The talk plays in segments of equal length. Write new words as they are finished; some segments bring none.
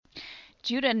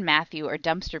Judah and Matthew are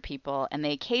dumpster people, and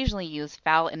they occasionally use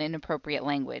foul and inappropriate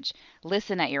language.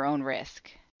 Listen at your own risk.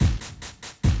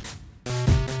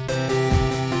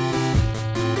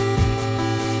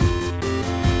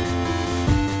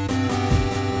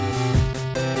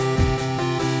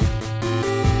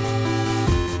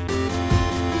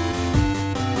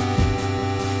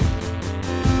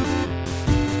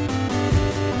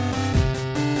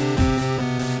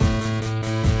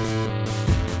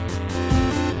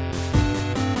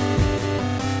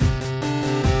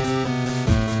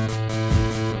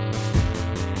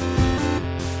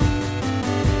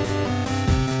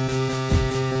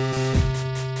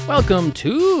 Welcome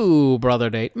to Brother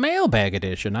Date Mailbag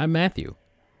Edition. I'm Matthew.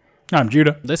 I'm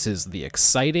Judah. This is the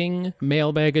exciting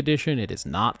Mailbag Edition. It is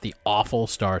not the awful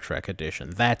Star Trek edition.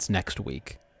 That's next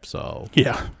week. So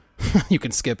Yeah. you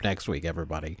can skip next week,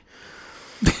 everybody.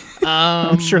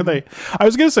 I'm sure they... I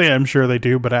was going to say I'm sure they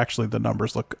do, but actually the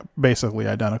numbers look basically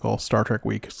identical. Star Trek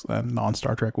weeks and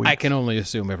non-Star Trek weeks. I can only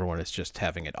assume everyone is just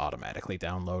having it automatically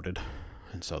downloaded.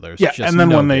 And so there's yeah, just and then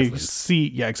no when they difference. see...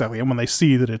 Yeah, exactly. And when they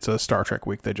see that it's a Star Trek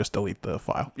week, they just delete the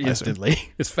file. I assume.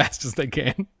 Instantly, as fast as they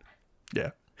can. Yeah.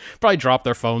 Probably drop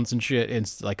their phones and shit in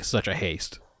like such a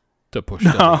haste to push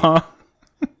delete.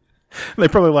 They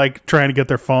probably like trying to get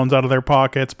their phones out of their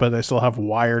pockets, but they still have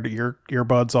wired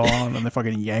earbuds on, and they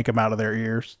fucking yank them out of their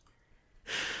ears.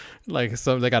 Like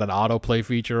they got an autoplay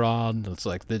feature on. It's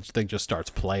like this thing just starts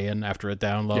playing after it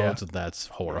downloads, Yeah. and that's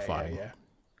horrifying.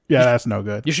 Yeah, that's no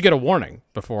good. You should get a warning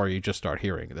before you just start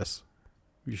hearing this.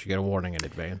 You should get a warning in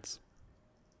advance.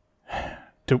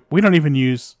 We don't even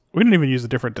use a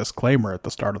different disclaimer at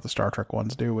the start of the Star Trek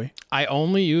ones, do we? I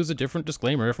only use a different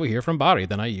disclaimer if we hear from Barry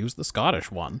than I use the Scottish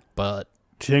one. But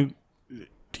Do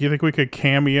you think we could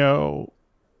cameo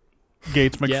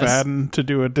Gates Yes. McFadden to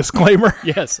do a disclaimer?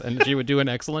 yes, and she would do an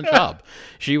excellent job.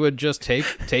 She would just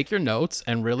take your notes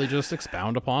and really just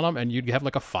expound upon them, and you'd have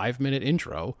like a 5-minute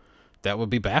intro that would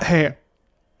be baffling.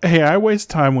 Hey, I waste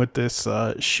time with this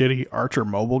shitty Archer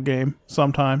mobile game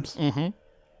sometimes. Mm-hmm.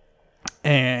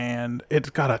 And it's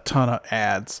got a ton of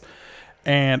ads.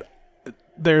 And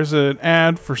there's an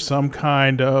ad for some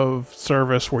kind of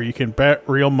service where you can bet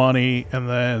real money and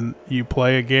then you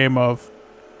play a game of,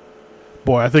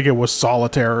 I think it was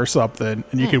solitaire or something,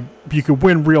 and you could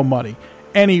win real money.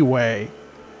 Anyway,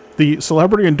 the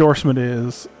celebrity endorsement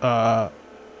is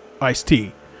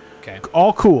Ice-T. Okay.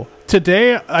 All cool.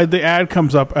 Today, the ad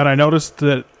comes up, and I noticed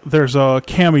that there's a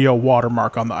cameo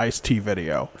watermark on the Ice-T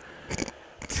video.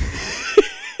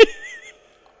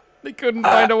 They couldn't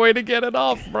find a way to get it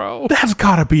off, bro. That's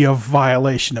got to be a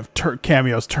violation of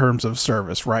Cameo's terms of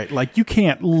service, right? Like, you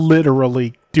can't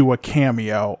literally do a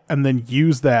cameo and then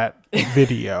use that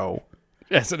video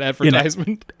As an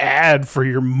advertisement. ad for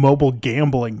your mobile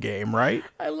gambling game, right?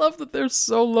 I love that they're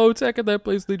so low tech at that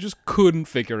place. They just couldn't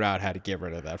figure out how to get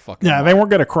rid of that fucking. Yeah, they weren't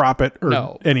going to crop it or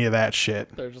No. any of that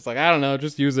shit. They're just like, I don't know,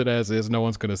 just use it as is. No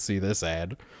one's gonna see this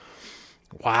ad.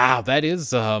 Wow, that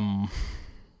is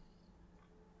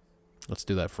Let's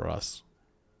do that for us.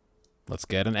 Let's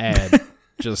get an ad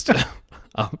just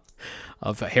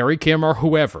of Harry Kim or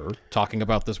whoever talking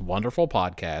about this wonderful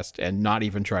podcast and not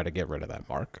even try to get rid of that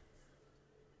mark.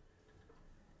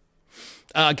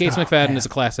 Gates McFadden is a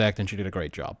class act, and she did a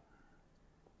great job.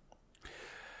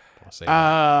 I'll say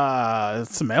that.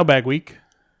 It's a mailbag week.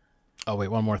 Oh, wait,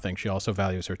 one more thing. She also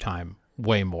values her time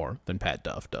way more than Pat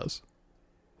Duff does.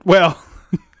 Well,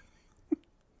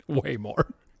 Way more.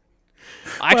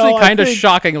 Actually, I kind of think-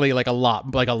 shockingly, like a lot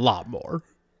more.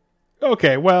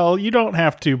 okay, well, you don't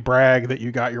have to brag that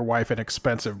you got your wife an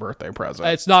expensive birthday present.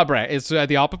 It's not brag. It's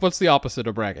the opposite. What's the opposite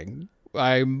of bragging?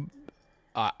 I'm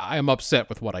upset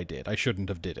with what I did. I shouldn't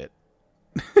have did it.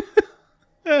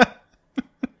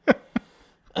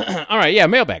 All right, yeah,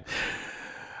 mailbag.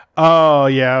 Oh,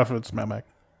 yeah, if it's mailbag.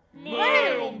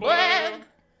 Mailbag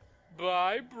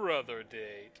by Brother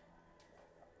Date.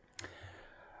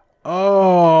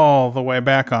 Oh, the way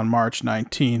back on March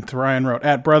 19th, Ryan wrote,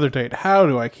 at Brother Date, how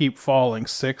do I keep falling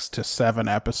 6 to 7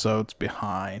 episodes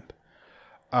behind?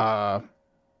 I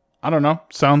don't know.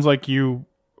 Sounds like you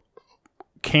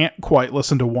can't quite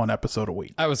listen to one episode a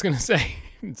week. I was gonna say,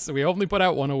 so we only put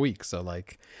out one a week, so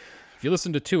like, if you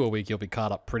listen to 2 a week, you'll be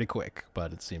caught up pretty quick.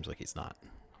 But it seems like he's not.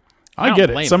 I don't get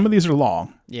it. blame Some him. of these are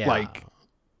long. Yeah. Like,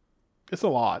 it's a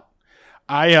lot.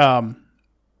 I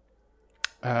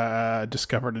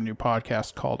discovered a new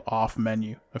podcast called Off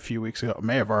Menu a few weeks ago. I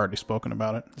may have already spoken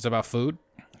about it. It's about food.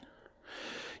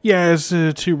 Yeah, it's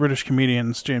 2 British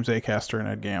comedians, James Acaster and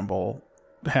Ed Gamble,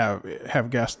 have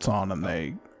guests on, and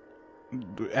they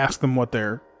ask them what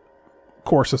their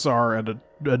courses are at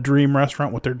a dream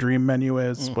restaurant, what their dream menu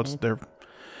is,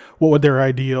 what would their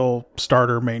ideal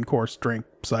starter, main course, drink,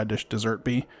 side dish, dessert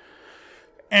be?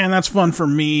 And that's fun for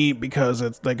me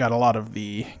because they got a lot of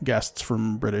the guests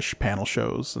from British panel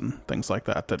shows and things like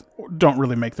that don't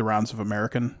really make the rounds of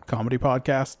American comedy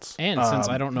podcasts. And since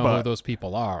I don't know who those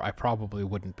people are, I probably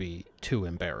wouldn't be too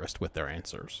embarrassed with their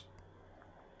answers.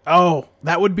 Oh,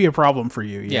 that would be a problem for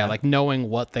you. Yeah, like knowing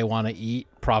what they want to eat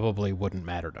probably wouldn't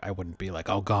matter. I wouldn't be like,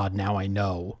 oh God, now I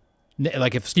know.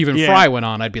 Like if Stephen Fry went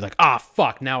on, I'd be like,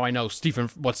 fuck, now I know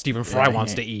what Stephen Fry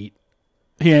wants to eat.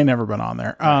 He ain't never been on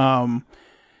there. Right.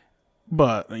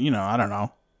 But, I don't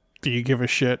know. Do you give a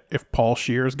shit if Paul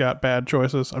Scheer's got bad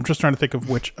choices? I'm just trying to think of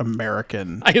which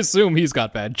American. I assume he's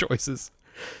got bad choices.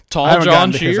 Tall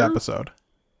John Scheer? His episode.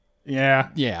 Yeah.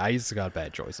 Yeah, he's got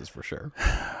bad choices for sure.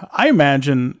 I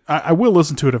imagine, I will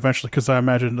listen to it eventually because I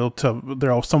imagine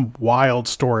there'll some wild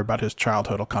story about his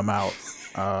childhood will come out.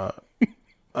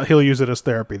 He'll use it as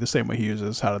therapy the same way he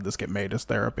uses How Did This Get Made as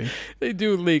therapy. They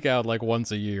do leak out like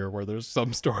once a year where there's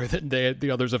some story that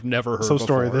the others have never heard some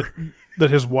before. Story that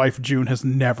his wife June has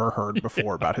never heard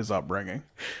before about his upbringing.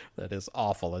 That is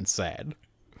awful and sad.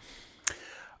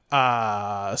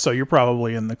 So you're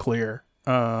probably in the clear.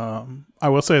 I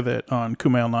will say that on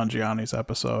Kumail Nanjiani's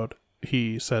episode,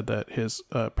 he said that his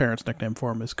parents' nickname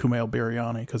for him is Kumail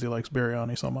Biryani because he likes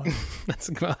biryani so much.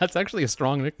 That's actually a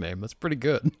strong nickname. That's pretty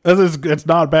good. It's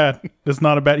not bad. It's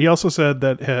not a bad. He also said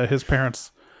that his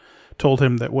parents told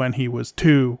him that when he was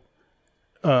 2,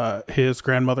 his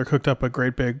grandmother cooked up a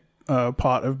great big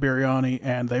pot of biryani,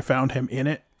 and they found him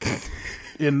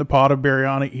in the pot of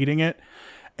biryani eating it.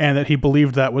 And that he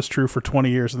believed that was true for 20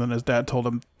 years. And then his dad told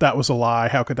him that was a lie.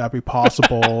 How could that be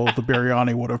possible? The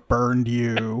biryani would have burned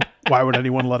you. Why would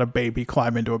anyone let a baby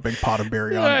climb into a big pot of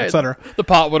biryani, etc.? The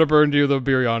pot would have burned you. The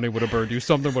biryani would have burned you.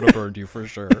 Something would have burned you for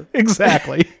sure.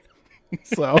 Exactly.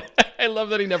 So I love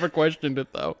that he never questioned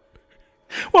it, though.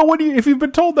 Well, if you've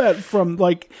been told that from,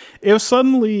 like, if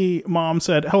suddenly mom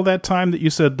said, that time that you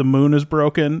said the moon is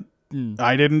broken,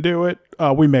 I didn't do it,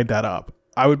 we made that up.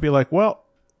 I would be like, well,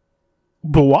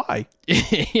 but why?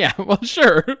 Yeah, well,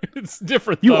 sure. It's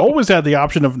different, You always had the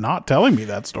option of not telling me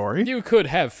that story. You could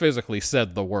have physically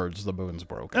said the words, the moon's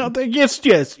broken.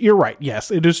 Yes, you're right. Yes,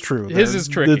 it is true. His is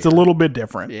tricky. It's a little bit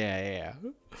different. Yeah.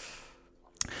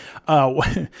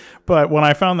 But when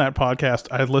I found that podcast,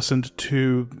 I listened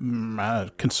to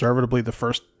conservatively the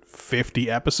first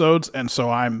 50 episodes, and so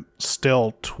I'm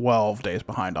still 12 days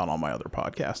behind on all my other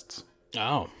podcasts.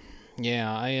 Oh,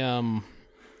 yeah.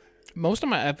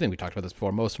 I think we talked about this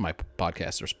before. Most of my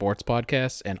podcasts are sports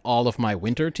podcasts, and all of my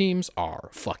winter teams are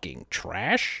fucking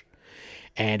trash,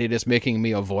 and it is making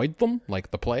me avoid them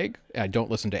like the plague. I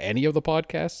don't listen to any of the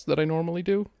podcasts that I normally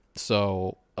do,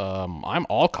 so I'm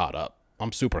all caught up.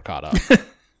 I'm super caught up.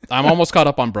 I'm almost caught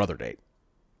up on Brother Date.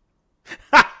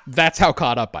 That's how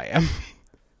caught up I am.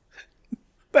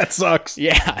 That sucks.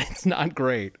 Yeah, it's not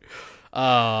great.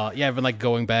 I've been like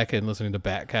going back and listening to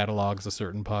back catalogs of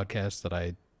certain podcasts that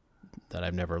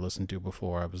I've never listened to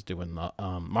before. I was doing the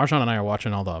Marshawn and I are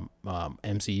watching all the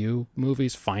MCU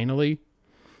movies finally.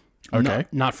 Okay.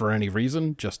 Not for any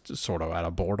reason, just sort of out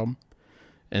of boredom.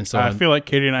 And so I feel like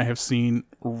Katie and I have seen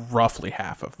roughly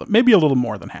half of them, maybe a little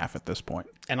more than half at this point.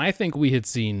 And I think we had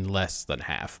seen less than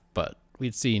half, but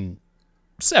we'd seen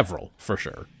several for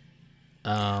sure.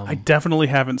 I definitely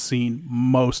haven't seen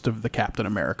most of the Captain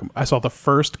America. I saw the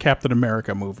first Captain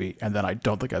America movie, and then I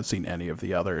don't think I've seen any of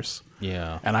the others.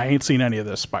 Yeah. And I ain't seen any of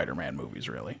the Spider-Man movies,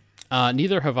 really.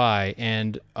 Neither have I.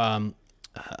 And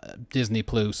Disney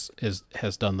Plus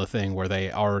has done the thing where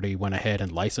they already went ahead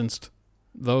and licensed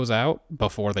those out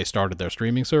before they started their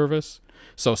streaming service.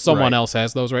 So someone else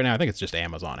has those right now. I think it's just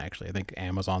Amazon, actually. I think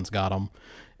Amazon's got them.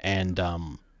 And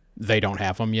they don't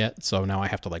have them yet, so now I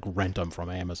have to like rent them from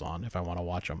Amazon if I want to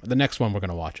watch them. The next one we're going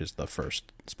to watch is the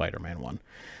first Spider-Man one.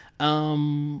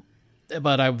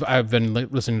 But I've been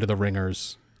listening to the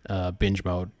Ringers binge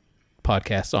mode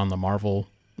podcast on the Marvel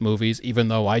movies, even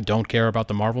though I don't care about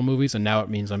the Marvel movies, and now it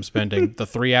means I'm spending the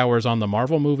 3 hours on the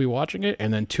Marvel movie watching it,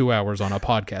 and then 2 hours on a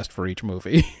podcast for each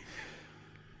movie.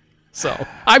 So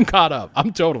I'm caught up.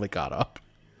 I'm totally caught up.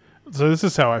 So this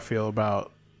is how I feel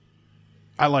about.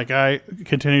 I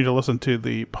continue to listen to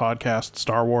the podcast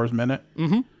Star Wars Minute,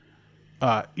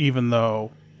 even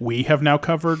though we have now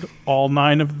covered all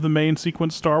 9 of the main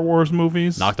sequence Star Wars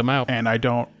movies. Knocked them out. And I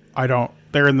don't.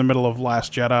 They're in the middle of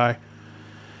Last Jedi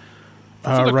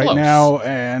So right close. now,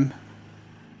 and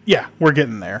yeah, we're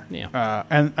getting there. Yeah.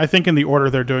 And I think in the order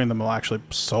they're doing them,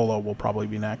 Solo will probably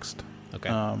be next.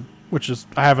 Okay. Which is,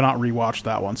 I have not rewatched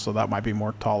that one, so that might be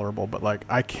more tolerable. But like,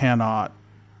 I cannot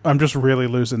I'm just really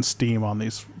losing steam on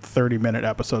these 30-minute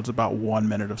episodes about 1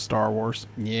 minute of Star Wars.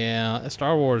 Yeah,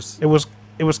 Star Wars. It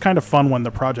was kind of fun when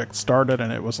the project started,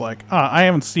 and it was like, I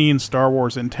haven't seen Star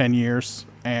Wars in 10 years,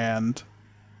 and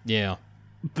Yeah.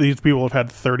 these people have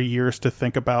had 30 years to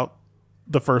think about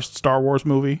the first Star Wars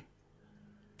movie.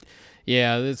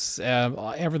 Yeah, it's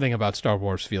everything about Star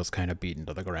Wars feels kind of beaten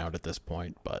to the ground at this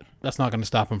point, but that's not going to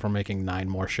stop them from making 9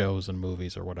 more shows and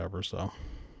movies or whatever, so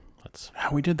that's...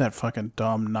 We did that fucking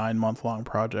dumb 9-month-long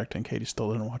project, and Katie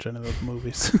still didn't watch any of those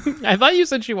movies. I thought you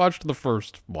said she watched the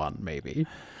first one, maybe.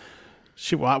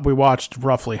 We watched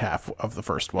roughly half of the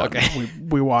first one. Okay.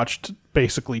 We watched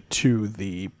basically to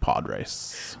the pod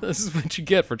race. This is what you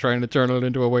get for trying to turn it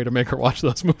into a way to make her watch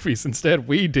those movies. Instead,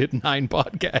 we did 9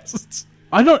 podcasts.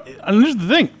 And here's the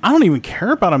thing, I don't even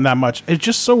care about him that much. It's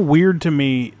just so weird to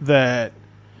me that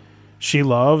she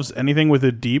loves anything with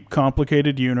a deep,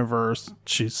 complicated universe.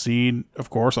 She's seen, of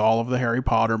course, all of the Harry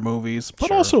Potter movies, but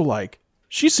Sure. also, like,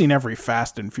 she's seen every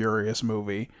Fast and Furious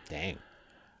movie. Dang.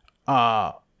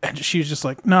 And she's just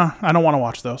like, nah, I don't want to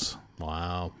watch those.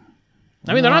 Wow.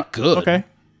 I mean, they're not good. Okay.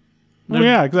 Well,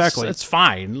 yeah, exactly. It's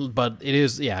fine, but it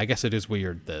is, yeah, I guess it is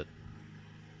weird that...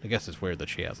 I guess it's weird that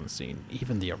she hasn't seen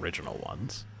even the original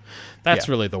ones. That's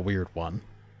really the weird one.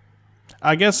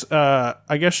 I guess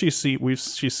she's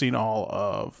seen all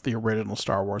of the original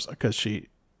Star Wars because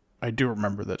I do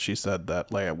remember that she said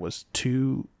that Leia was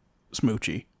too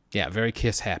smoochy. Yeah, very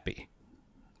kiss happy.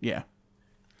 Yeah.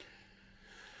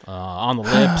 On the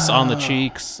lips, on the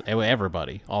cheeks,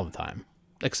 everybody, all the time.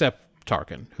 Except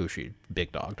Tarkin, who she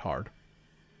big dogged hard.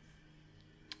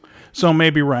 So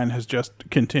maybe Ryan has just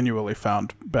continually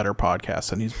found better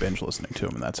podcasts and he's binge listening to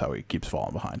them, and that's how he keeps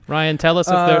falling behind. Ryan, tell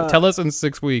us in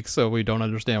 6 weeks so we don't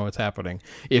understand what's happening.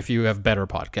 If you have better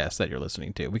podcasts that you're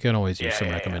listening to, we can always use some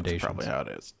recommendations. That's probably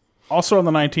how it is. Also on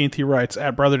the 19th, he writes,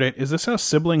 at Brother Date, is this how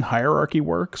sibling hierarchy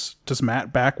works? Does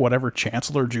Matt back whatever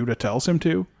Chancellor Judah tells him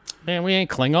to? Man, we ain't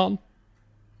Klingon.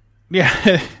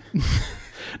 Yeah.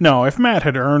 No, if Matt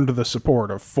had earned the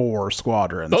support of 4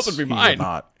 squadrons, those would be mine.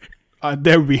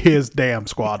 That would be his damn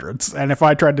squadrons. And if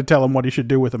I tried to tell him what he should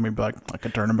do with them, he'd be like, I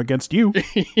could turn him against you.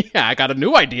 Yeah, I got a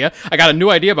new idea. I got a new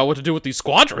idea about what to do with these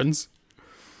squadrons.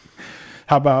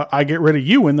 How about I get rid of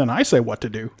you and then I say what to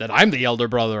do? That I'm the elder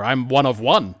brother. I'm one of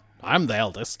one. I'm the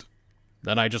eldest.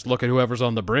 Then I just look at whoever's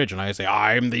on the bridge and I say,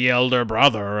 I'm the elder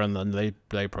brother. And then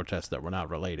they protest that we're not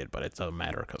related, but it doesn't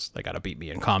matter because they got to beat me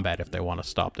in combat if they want to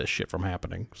stop this shit from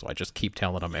happening. So I just keep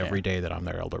telling them every day that I'm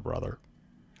their elder brother.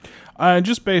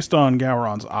 Just based on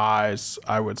Gowron's eyes,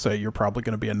 I would say you're probably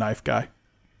going to be a knife guy.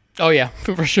 Oh yeah,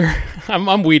 for sure.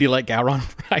 I'm weedy like Gowron.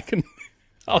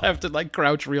 I'll have to like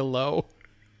crouch real low.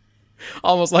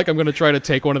 Almost like I'm going to try to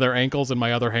take one of their ankles in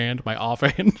my other hand, my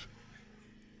offhand.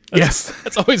 Yes.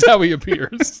 That's always how he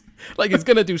appears. Like he's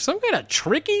going to do some kind of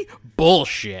tricky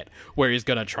bullshit where he's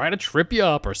going to try to trip you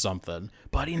up or something,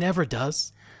 but he never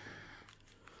does.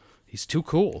 He's too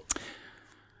cool.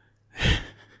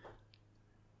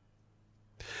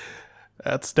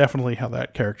 That's definitely how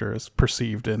that character is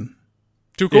perceived in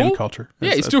culture.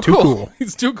 Yeah, he's too cool.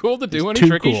 He's too cool to do any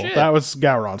tricky shit. That was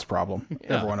Gowron's problem,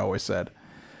 everyone always said.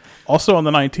 Also on the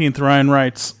 19th, Ryan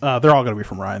writes, they're all going to be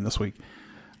from Ryan this week.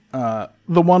 The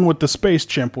one with the space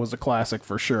chimp was a classic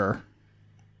for sure.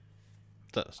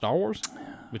 Star Wars?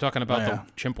 We talking about the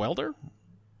chimp welder?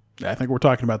 I think we're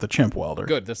talking about the chimp welder.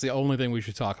 Good. That's the only thing we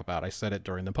should talk about. I said it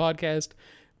during the podcast.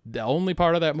 The only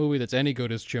part of that movie that's any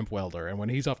good is Chimp Welder, and when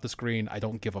he's off the screen, I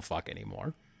don't give a fuck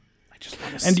anymore. I just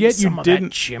want to see some of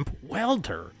that Chimp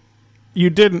Welder.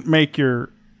 You didn't make your...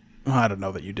 I don't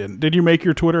know that you didn't. Did you make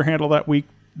your Twitter handle that week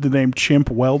the name Chimp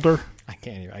Welder? I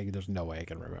can't even... there's no way I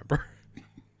can remember.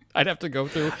 I'd have to go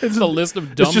through the list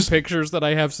of dumb pictures that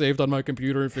I have saved on my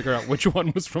computer and figure out which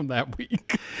one was from that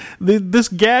week. This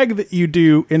gag that you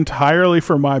do entirely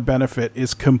for my benefit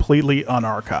is completely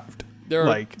unarchived. There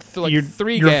are three you're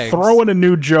gags. You're throwing a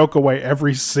new joke away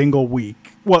every single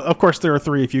week. Well, of course, there are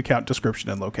 3 if you count description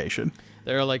and location.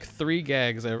 There are like 3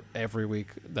 gags every week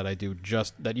that I do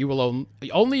just that you will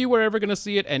only you were ever going to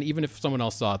see it, and even if someone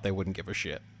else saw it, they wouldn't give a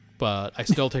shit. But I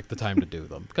still take the time to do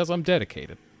them because I'm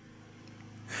dedicated.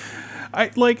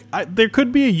 There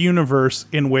could be a universe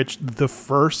in which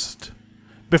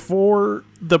before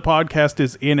the podcast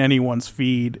is in anyone's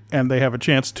feed and they have a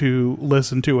chance to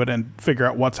listen to it and figure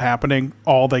out what's happening,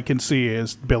 all they can see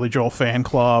is Billy Joel Fan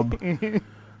Club.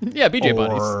 Yeah, BJ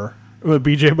Buddies. Or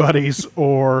BJ Buddies,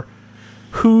 or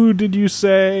who did you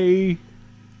say?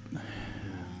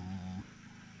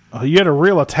 You had a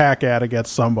real attack ad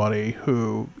against somebody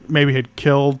who maybe had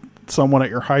killed someone at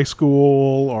your high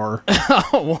school, or...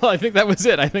 Oh, well, I think that was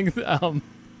it. I think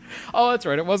Oh, that's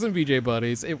right. It wasn't VJ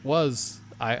Buddies. It was.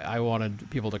 I wanted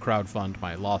people to crowdfund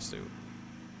my lawsuit.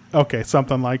 Okay,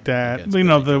 something like that. against You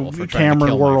know, Billy Joel the for trying to Cameron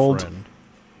kill my world. friend.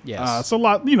 Yes. So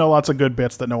lots of good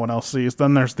bits that no one else sees.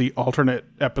 Then there's the alternate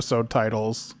episode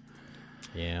titles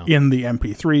yeah. in the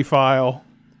MP3 file.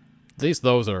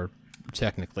 Those are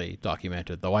technically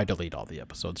documented, though I delete all the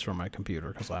episodes from my computer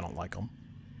because I don't like them.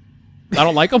 I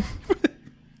don't like them.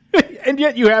 And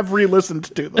yet you have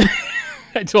re-listened to them.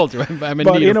 I told you, I'm in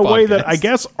But need in of a way that podcasts. I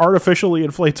guess artificially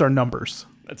inflates our numbers.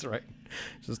 That's right.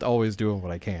 Just always doing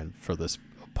what I can for this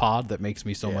pod that makes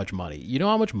me so much money. You know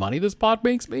how much money this pod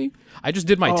makes me? I just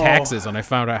did my taxes and I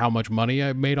found out how much money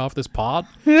I made off this pod,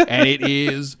 and it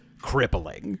is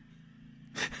crippling.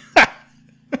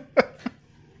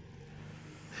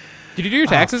 Did you do your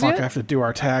taxes Fuck, yet? I have to do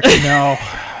our tax. No.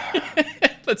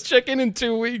 Let's check in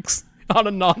 2 weeks on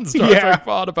a non-Star Trek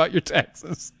pod about your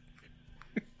taxes.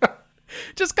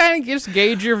 Just kind of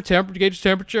gauge your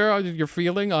temperature, your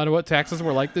feeling on what taxes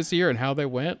were like this year and how they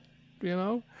went, you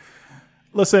know?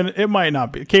 Listen, it might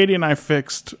not be. Katie and I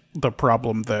fixed the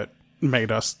problem that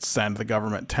made us send the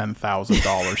government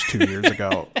 $10,000 2 years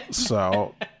ago.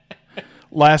 So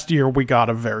last year we got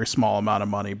a very small amount of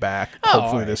money back.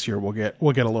 Hopefully this year we'll get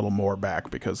a little more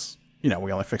back because, we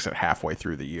only fixed it halfway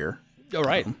through the year. All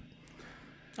right.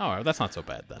 All right, that's not so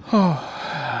bad then.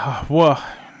 Well,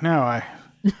 now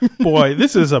boy,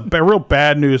 this is a real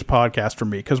bad news podcast for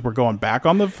me because we're going back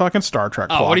on the fucking Star Trek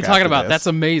clock. Oh, what are you talking after about? this. That's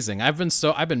amazing. I've been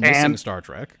missing Star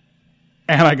Trek.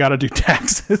 And I got to do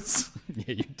taxes.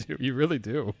 Yeah, you do. You really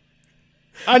do.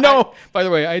 I know. By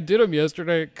the way, I did them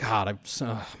yesterday. God,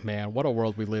 man, what a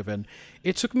world we live in.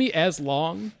 It took me as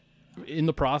long in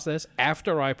the process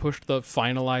after I pushed the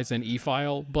finalize an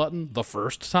e-file button the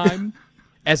first time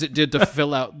as it did to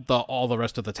fill out all the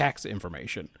rest of the tax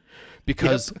information.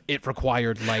 Because it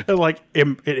required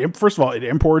First of all, it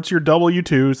imports your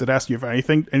W-2s. It asks you if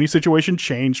any situation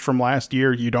changed from last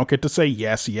year. You don't get to say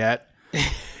yes yet.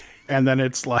 And then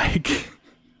it's like,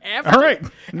 all right,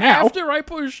 now. After I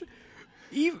push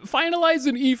finalize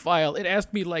an e-file, it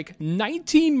asked me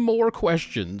 19 more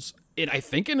questions, I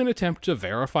think in an attempt to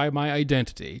verify my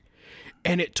identity.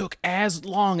 And it took as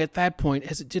long at that point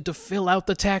as it did to fill out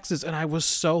the taxes. And I was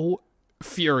so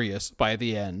furious by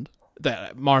the end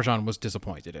that Marjan was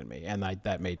disappointed in me, and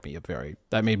that made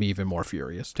me even more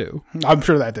furious too. I'm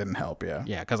sure that didn't help, yeah.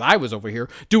 Yeah, because I was over here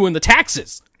doing the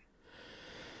taxes.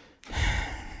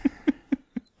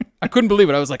 I couldn't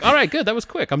believe it. I was like, all right, good, that was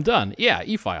quick. I'm done. Yeah,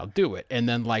 e-file, do it. And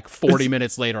then 40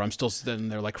 minutes later, I'm still sitting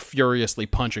there furiously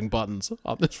punching buttons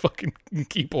on this fucking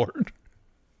keyboard.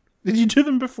 Did you do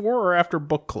them before or after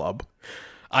book club?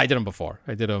 I did them before.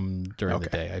 I did them during the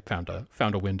day. I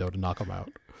found a window to knock them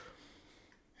out.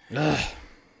 Well,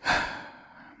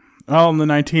 on the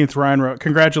 19th, Ryan wrote,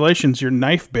 "Congratulations, your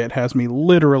knife bit has me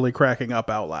literally cracking up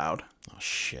out loud." Oh,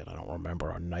 shit, I don't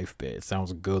remember our knife bit. It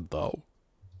sounds good, though.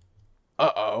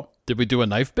 Uh-oh. Did we do a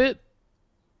knife bit?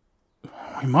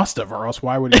 We must have, or else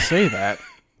why would he say that?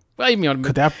 Well, he might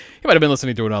have been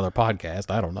listening to another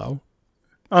podcast. I don't know.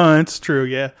 It's true,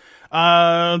 yeah.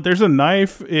 There's a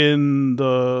knife in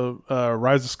the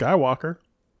Rise of Skywalker.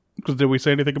 Did we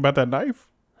say anything about that knife?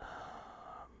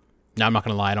 No, I'm not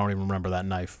going to lie. I don't even remember that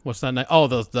knife. What's that knife? Oh,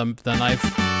 the knife.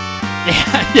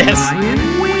 Yeah, yes.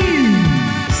 Ryan wins.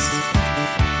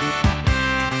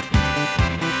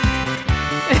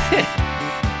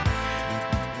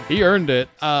 He earned it.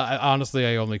 Honestly,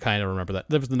 I only kind of remember that.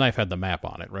 The knife had the map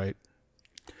on it, right?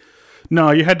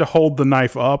 No, you had to hold the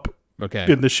knife up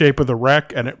Okay. in the shape of the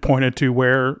wreck, and it pointed to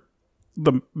where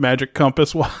the magic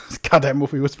compass was. God, that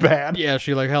movie was bad. Yeah,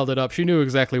 she held it up. She knew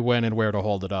exactly when and where to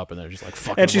hold it up, and they're just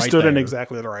fucking. And she right stood in there.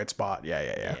 exactly the right spot. Yeah.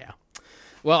 Yeah.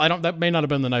 Well, that may not have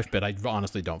been the knife bit. I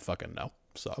honestly don't fucking know.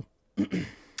 So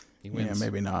he wins. Yeah,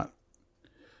 maybe not.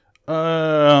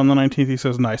 On the 19th, he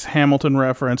says, "Nice Hamilton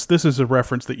reference. This is a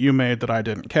reference that you made that I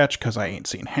didn't catch because I ain't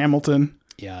seen Hamilton."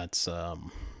 Yeah, it's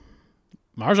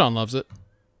Marjan loves it.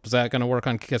 Is that going to work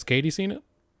on? Has Katie seen it?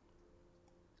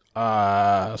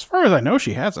 As far as I know,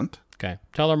 she hasn't. Okay,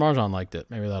 tell her Marjan liked it.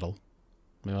 Maybe that'll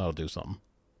do something.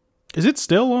 Is it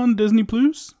still on Disney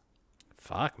Plus?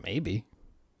 Fuck, maybe.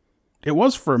 It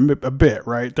was for a bit,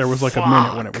 right? There was a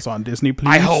minute when it was on Disney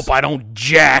Plus. I hope I don't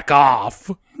jack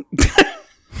off.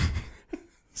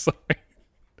 Sorry.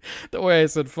 The way I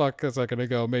said fuck a second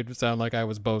ago made it sound like I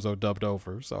was bozo dubbed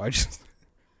over, so I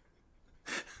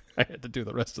had to do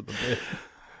the rest of the bit.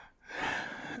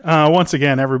 Once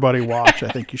again, everybody watch. I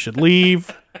think you should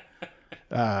leave.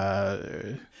 It's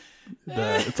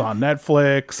on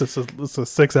Netflix. It's a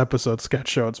 6-episode sketch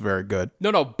show. It's very good.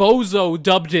 No, bozo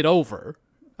dubbed it over.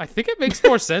 I think it makes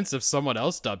more sense if someone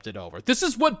else dubbed it over. This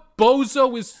is what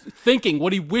Bozo is thinking,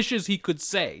 what he wishes he could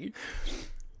say.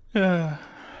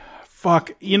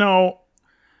 Fuck. You know,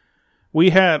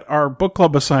 we had our book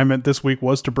club assignment this week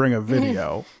was to bring a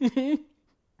video.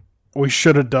 We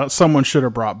should have done. Someone should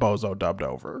have brought Bozo dubbed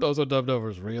over. Bozo dubbed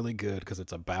over is really good because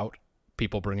it's about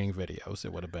people bringing videos.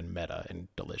 It would have been meta and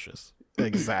delicious.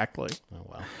 Exactly. Oh,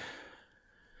 well.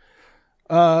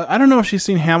 I don't know if she's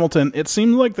seen Hamilton. It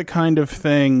seemed like the kind of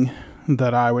thing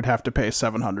that I would have to pay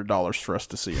 $700 for us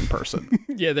to see in person.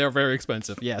 Yeah, they're very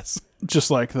expensive, yes. Just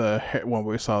like when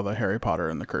we saw the Harry Potter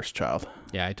and the Cursed Child.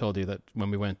 Yeah, I told you that when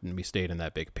we went and we stayed in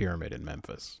that big pyramid in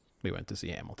Memphis, we went to see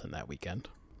Hamilton that weekend.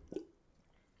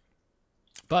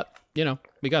 But, you know,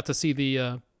 we got to see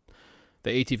the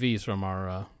ATVs from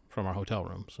our hotel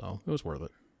room, so it was worth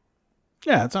it.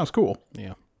 Yeah, it sounds cool.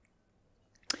 Yeah.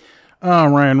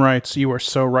 Ryan writes, you are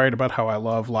so right about how I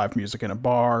love live music in a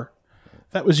bar.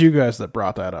 That was you guys that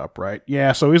brought that up, right?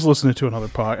 Yeah, so he's listening to another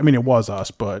pod. I mean, it was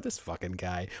us, but... This fucking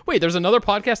guy. Wait, there's another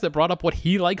podcast that brought up what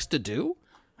he likes to do?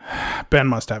 Ben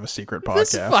must have a secret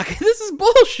podcast. This is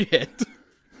bullshit.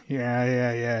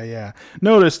 Yeah.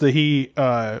 Notice that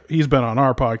he's been on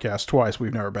our podcast twice.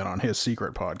 We've never been on his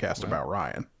secret podcast about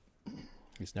Ryan.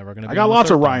 He's never going to be I got on lots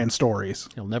a of third Ryan time. stories.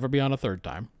 He'll never be on a third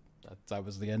time. That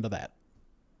was the end of that.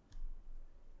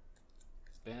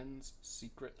 Ben's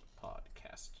secret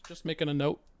podcast. Just making a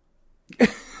note.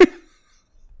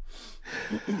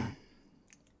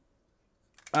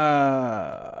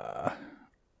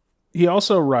 He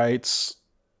also writes,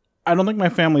 I don't think my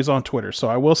family's on Twitter, so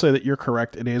I will say that you're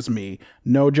correct. It is me.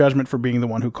 No judgment for being the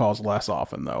one who calls less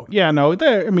often, though. Yeah, no,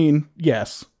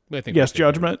 yes. I think Yes,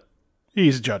 judgment.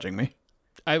 He's judging me.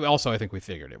 I think we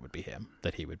figured it would be him,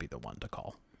 that he would be the one to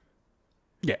call.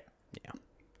 Yeah. Yeah.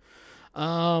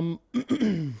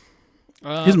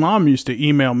 His mom used to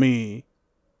email me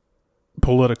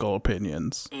political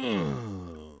opinions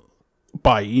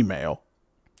by email.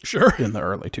 Sure. In the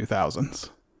early 2000s.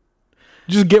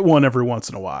 Just get one every once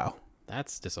in a while.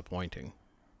 That's disappointing.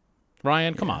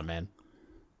 Ryan, come on, man.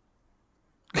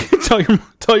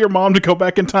 Tell your mom to go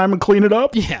back in time and clean it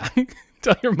up? Yeah.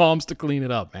 Tell your moms to clean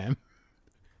it up, man.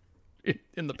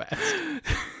 In the past.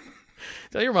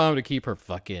 Tell your mom to keep her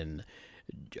fucking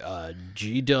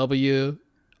GW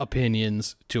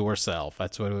opinions to herself.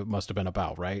 That's what it must have been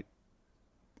about, right?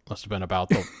 Must have been about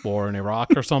the war in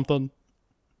Iraq or something.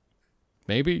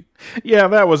 Maybe? Yeah,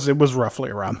 it was roughly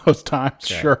around those times,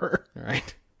 okay. Sure. All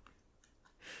right.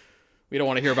 We don't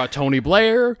want to hear about Tony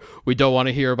Blair. We don't want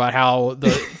to hear about how the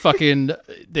fucking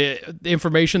the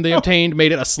information they obtained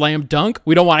made it a slam dunk.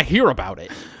 We don't want to hear about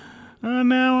it.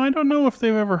 No, I don't know if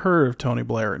they've ever heard of Tony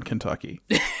Blair in Kentucky.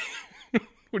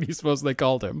 What do you suppose they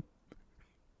called him?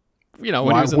 You know,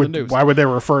 when he was in the news. Why would they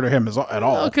refer to him at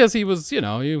all? Because he was, he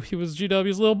was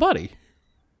GW's little buddy.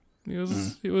 He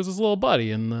was his little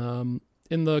buddy in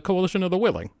the Coalition of the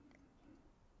Willing.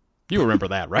 You remember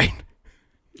that, right?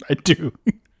 I do.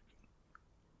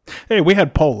 Hey, we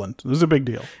had Poland. It was a big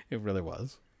deal. It really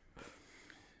was.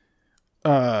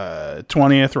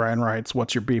 20th, Ryan writes,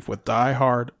 what's your beef with Die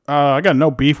Hard? I got no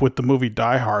beef with the movie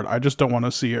Die Hard. I just don't want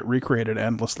to see it recreated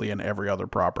endlessly in every other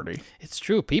property. It's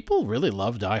true. People really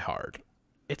love Die Hard.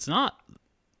 It's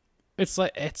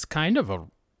kind of a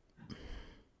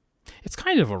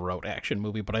rote action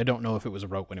movie, but I don't know if it was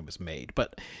rote when it was made.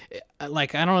 But I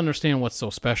don't understand what's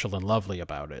so special and lovely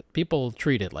about it. People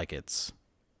treat it like it's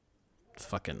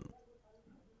fucking...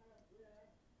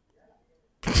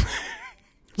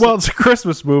 Well, it's a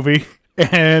Christmas movie,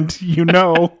 and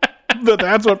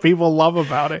that's what people love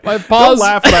about it. Don't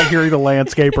laugh about hearing the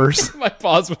landscapers. My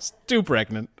pause was too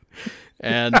pregnant.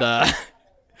 And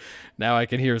now I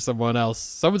can hear someone else.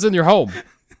 Someone's in your home.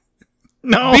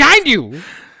 No. Behind you!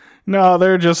 No,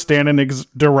 they're just standing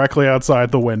directly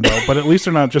outside the window, but at least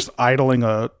they're not just idling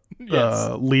a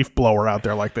leaf blower out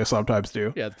there like they sometimes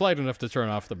do. Yeah, it's polite enough to turn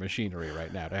off the machinery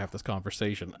right now to have this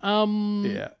conversation.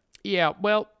 Yeah,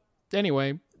 well,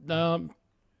 anyway,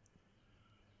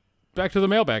 back to the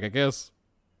mailbag, I guess.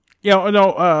 Yeah,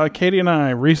 no, Katie and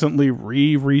I recently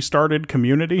restarted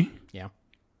Community. Yeah.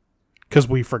 Because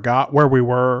we forgot where we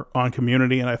were on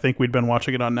Community, and I think we'd been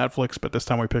watching it on Netflix, but this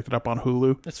time we picked it up on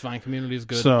Hulu. It's fine. Community is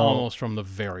good almost from the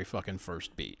very fucking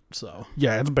first beat. So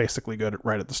yeah, it's basically good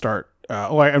right at the start.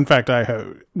 In fact, I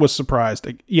was surprised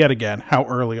yet again how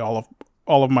early all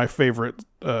of my favorite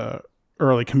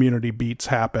early Community beats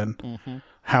happen. Mm-hmm.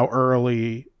 How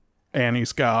early Annie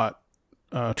Scott,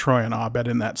 Troy and Abed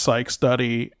in that psych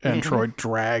study, and Troy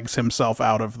drags himself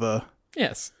out of the...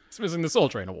 Yes, he's missing the Soul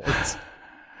Train Awards.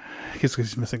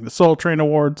 He's missing the Soul Train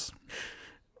Awards.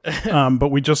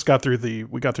 But we got through the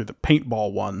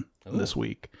paintball one this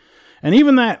week, and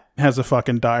even that has a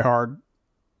fucking Die Hard,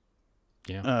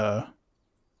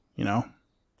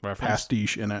 Reference.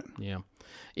 pastiche in it. Yeah.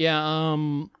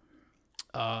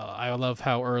 I love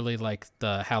how early like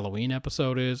the Halloween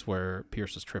episode is, where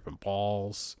Pierce is tripping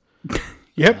balls.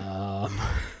 Yep.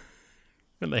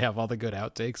 And they have all the good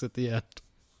outtakes at the end.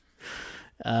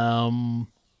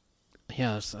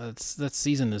 That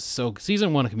season is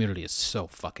season 1 of Community is so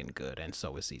fucking good, and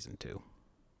so is season 2.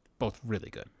 Both really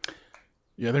good.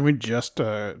 Yeah, I think we just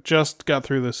got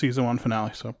through the season 1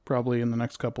 finale, so probably in the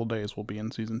next couple of days we'll be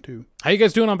in season 2. How you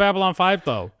guys doing on Babylon 5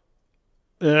 though?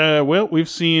 Well, we've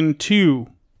seen 2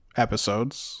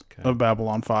 episodes of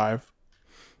Babylon 5.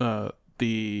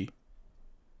 The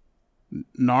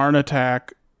Narn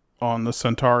attack on the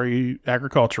Centauri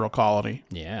agricultural colony.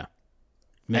 Yeah.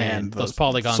 Man, And those the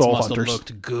polygons Soul must Hunters. have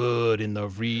looked good in the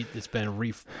it's been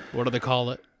what do they call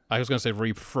it? I was going to say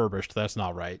refurbished. That's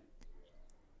not right.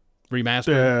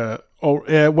 Remastered?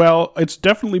 Well, it's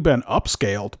definitely been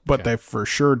upscaled, but they for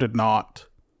sure did not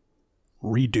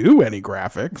redo any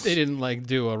graphics. They didn't like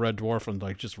do a Red Dwarf and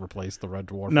like just replace the Red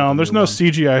Dwarf. No, with a there's new no one.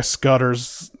 CGI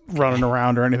scutters running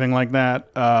around or anything like that.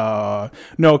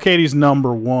 No, Katie's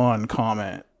number 1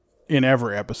 comment in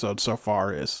every episode so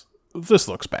far is, this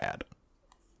looks bad.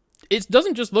 It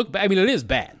doesn't just look bad. I mean, it is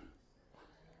bad.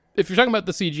 If you're talking about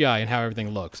the CGI and how everything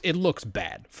looks, it looks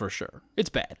bad for sure. It's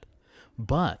bad.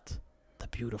 But the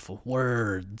beautiful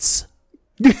words.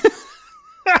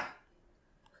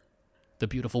 The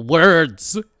beautiful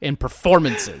words and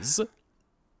performances.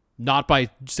 Not by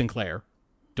Sinclair.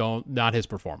 Not his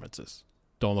performances.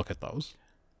 Don't look at those.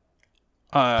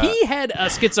 He had a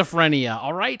schizophrenia,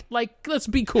 all right? Like, let's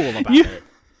be cool about it.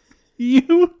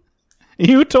 You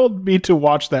told me to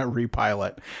watch that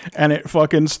repilot, and it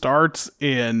fucking starts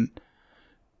in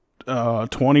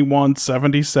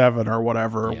 2177 or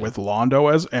whatever with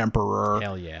Londo as Emperor.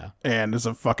 Hell yeah. And there's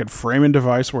a fucking framing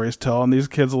device where he's telling these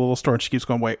kids a little story. And she keeps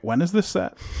going, wait, when is this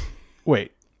set?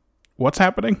 Wait, what's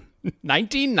happening?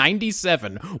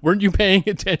 1997. Weren't you paying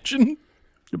attention?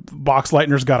 Box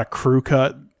Lightner's got a crew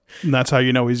cut, and that's how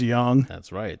you know he's young.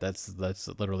 That's right. That's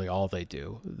literally all they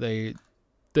do. They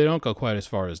don't go quite as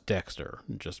far as Dexter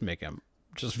and just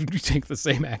take the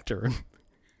same actor and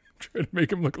try to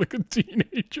make him look like a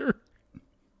teenager.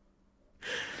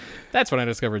 That's when I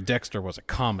discovered Dexter was a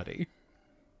comedy.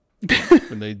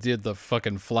 When they did the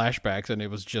fucking flashbacks and it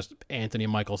was just Anthony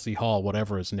Michael C. Hall,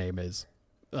 whatever his name is,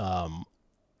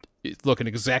 looking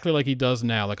exactly like he does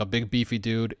now, like a big beefy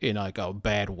dude in like a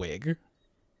bad wig.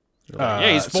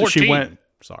 Yeah, he's 14. So she went.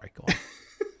 Sorry, go on.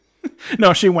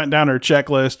 No, she went down her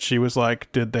checklist. She was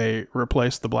like, did they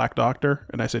replace the black doctor?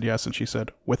 And I said yes. And she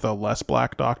said, with a less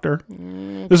black doctor?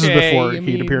 This is before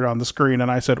he'd appeared on the screen.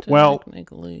 And I said, well,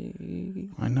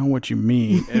 I know what you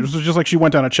mean. It was just like she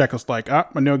went down a checklist like, I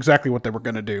know exactly what they were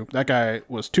going to do. That guy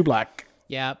was too black.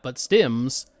 Yeah, but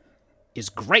Stims is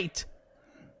great.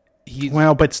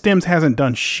 But Stims hasn't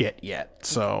done shit yet,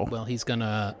 so... Well, he's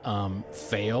gonna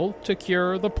fail to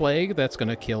cure the plague that's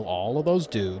gonna kill all of those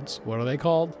dudes. What are they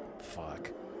called?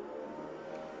 Fuck.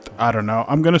 I don't know.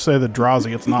 I'm gonna say the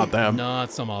Drowsy. It's not them. No,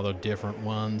 it's some other different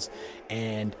ones.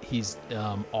 And he's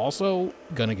also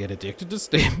gonna get addicted to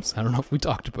Stims. I don't know if we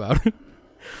talked about it.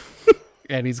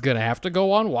 And he's gonna have to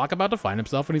go on Walkabout to find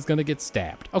himself, and he's gonna get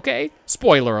stabbed. Okay?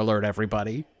 Spoiler alert,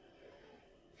 everybody.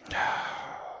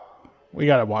 We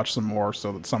gotta watch some more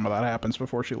so that some of that happens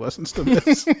before she listens to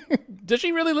this. Does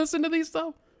she really listen to these,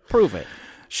 though? Prove it.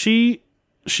 She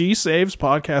saves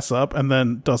podcasts up and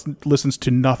then listens to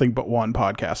nothing but one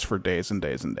podcast for days and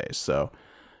days and days. So,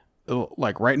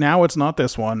 like right now, it's not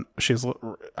this one.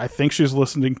 I think she's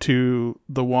listening to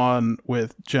the one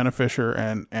with Jenna Fisher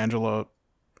and Angela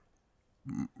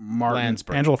Martin.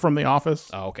 Lansbury. Angela from The Office.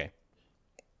 Oh, okay.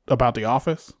 About The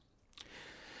Office.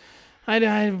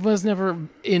 I was never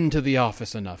into The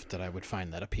Office enough that I would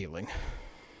find that appealing.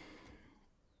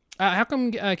 How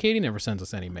come Katie never sends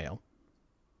us any mail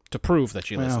to prove that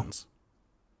she listens?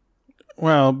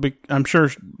 Well, I'm sure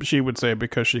she would say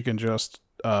because she can just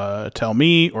tell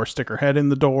me or stick her head in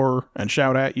the door and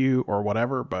shout at you or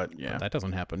whatever, but yeah. That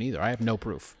doesn't happen either. I have no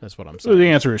proof. That's what I'm So saying. the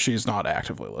answer is she's not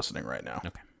actively listening right now.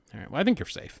 Okay. All right. Well, I think you're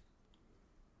safe.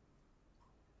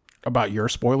 About your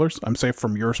spoilers? I'm safe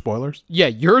from your spoilers? Yeah,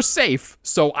 you're safe,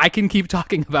 so I can keep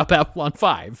talking about Babylon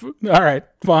 5. All right,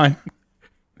 fine.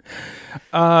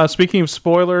 Speaking of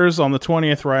spoilers, on the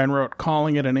 20th, Ryan wrote,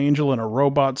 calling it an angel in a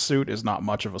robot suit is not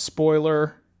much of a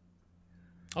spoiler.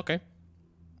 Okay.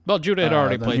 Well, Judah had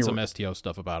already then played he some STO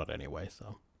stuff about it anyway,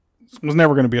 so. was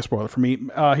never going to be a spoiler for me.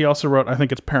 He also wrote, I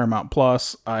think it's Paramount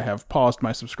Plus. I have paused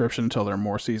my subscription until there are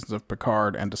more seasons of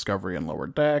Picard and Discovery and Lower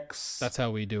Decks. That's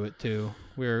how we do it, too.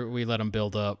 We let them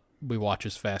build up. We watch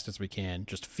as fast as we can,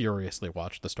 just furiously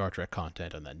watch the Star Trek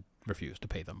content, and then refuse to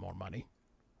pay them more money.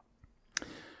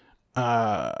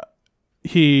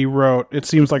 He wrote, it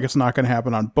seems like it's not going to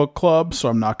happen on Book Club, so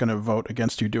I'm not going to vote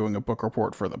against you doing a book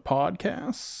report for the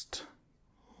podcast.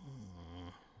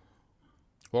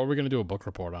 What were we going to do a book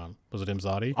report on? Was it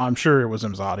Imzadi? I'm sure it was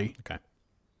Imzadi. Okay.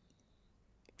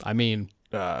 I mean...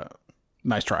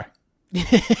 nice try.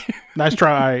 Nice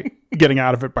try getting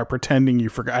out of it by pretending you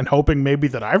forgot and hoping maybe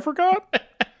that I forgot.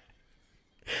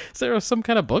 Is there some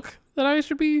kind of book that I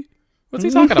should be... What's he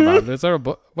talking about? Is there a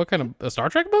book? What kind of... A Star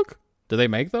Trek book? Do they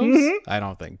make those? I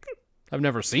don't think. I've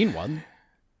never seen one.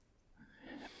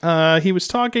 He was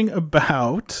talking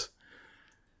about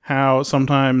how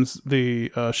sometimes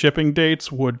the shipping dates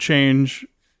would change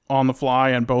on the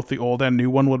fly and both the old and new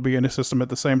one would be in his system at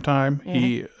the same time.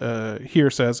 He here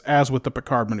says, as with the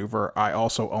Picard maneuver, I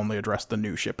also only address the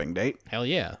new shipping date. Hell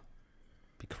yeah.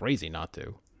 Be crazy not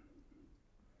to.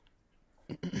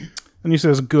 And he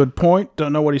says, good point.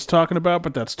 Don't know what he's talking about,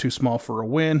 but that's too small for a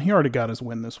win. He already got his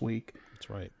win this week. That's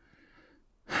right.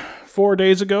 4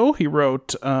 days ago, he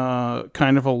wrote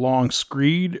kind of a long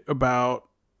screed about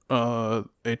a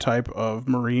type of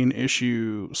marine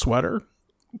issue sweater,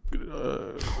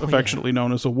 affectionately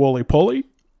known as a woolly pulley.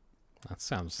 That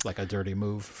sounds like a dirty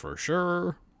move for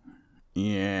sure.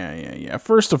 Yeah.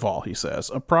 First of all, he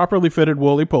says, a properly fitted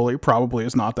woolly pulley probably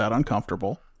is not that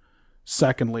uncomfortable.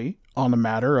 Secondly, on the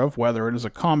matter of whether it is a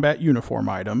combat uniform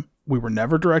item, we were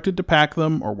never directed to pack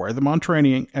them or wear them on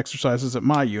training exercises at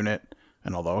my unit,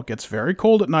 and although it gets very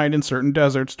cold at night in certain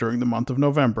deserts during the month of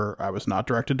November, I was not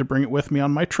directed to bring it with me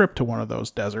on my trip to one of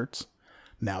those deserts.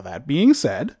 Now that being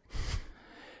said,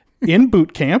 in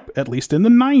boot camp, at least in the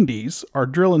 90s, our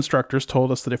drill instructors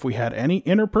told us that if we had any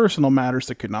interpersonal matters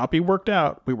that could not be worked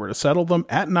out, we were to settle them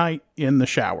at night in the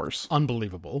showers.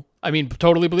 Unbelievable. I mean,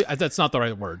 totally that's not the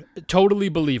right word. Totally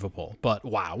believable, but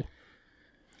wow.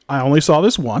 I only saw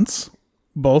this once.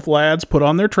 Both lads put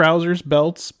on their trousers,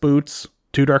 belts, boots,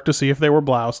 too dark to see if they were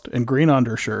bloused, and green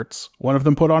undershirts. One of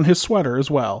them put on his sweater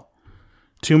as well.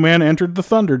 2 men entered the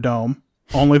Thunderdome.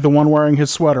 Only the one wearing his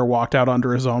sweater walked out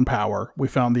under his own power. We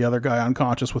found the other guy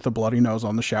unconscious with a bloody nose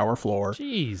on the shower floor.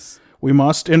 Jeez. We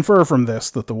must infer from this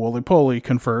that the woolly pulley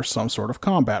confers some sort of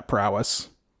combat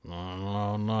prowess.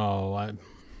 No.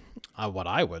 What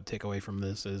I would take away from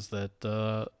this is that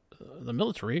the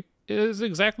military is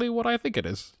exactly what I think it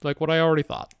is. Like what I already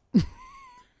thought.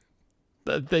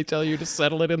 That they tell you to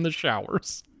settle it in the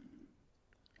showers.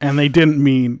 And they didn't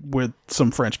mean with some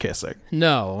French kissing.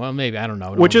 No, well, maybe, I don't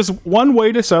know. Which is one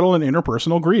way to settle an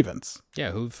interpersonal grievance.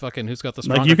 Yeah, who's got the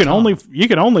stronger like you can tongue?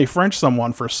 only French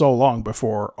someone for so long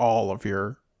before all of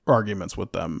your arguments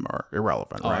with them are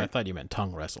irrelevant, right? I thought you meant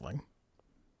tongue wrestling.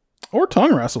 Or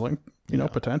tongue wrestling,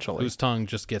 potentially. Whose tongue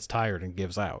just gets tired and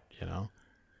gives out,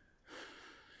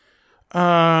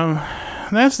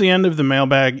 That's the end of the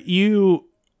mailbag. You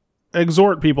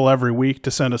exhort people every week to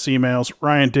send us emails.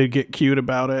 Ryan did get cute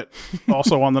about it.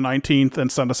 Also on the 19th, and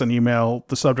send us an email.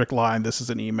 The subject line, this is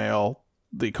an email.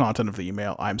 The content of the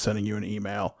email, I'm sending you an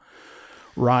email.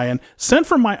 Ryan, sent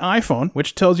from my iPhone,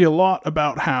 which tells you a lot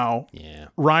about how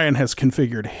Ryan has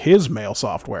configured his mail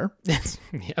software.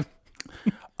 Yeah.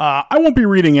 I won't be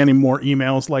reading any more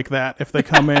emails like that if they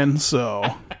come in, so...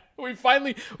 We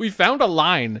found a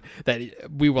line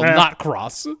that we will not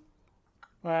cross.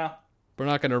 Well... We're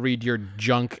not going to read your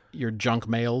junk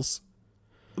mails.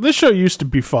 This show used to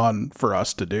be fun for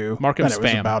us to do. Mark him and spam. It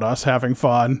was about us having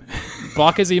fun.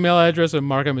 Block his email address and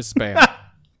mark him as spam.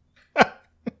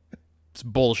 It's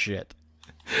bullshit.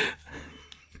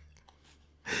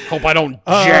 Hope I don't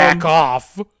jack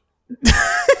off.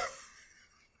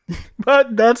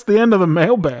 But that's the end of the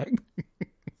mailbag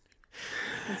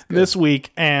this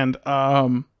week. And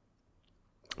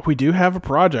we do have a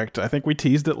project. I think we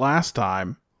teased it last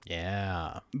time.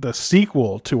 Yeah. The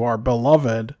sequel to our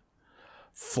beloved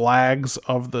Flags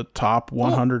of the Top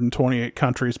 128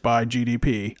 Countries by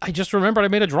GDP. I just remembered I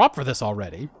made a drop for this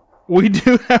already. We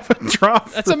do have a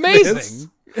drop. That's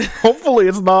amazing. Hopefully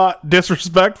it's not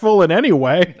disrespectful in any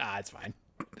way. Nah, it's fine.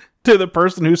 To the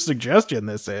person whose suggestion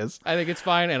this is. I think it's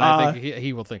fine, and I think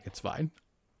he will think it's fine.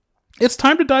 It's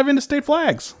time to dive into state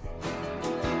flags.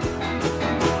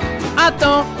 I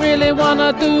don't really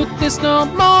wanna do this no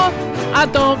more. I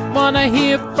don't wanna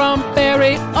hear from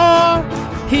Barry or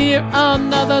hear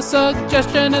another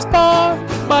suggestion is poor.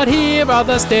 But here are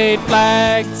the state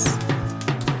flags.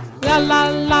 La la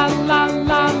la la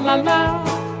la la la.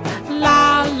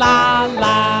 la la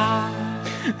la.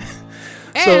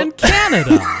 And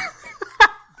Canada.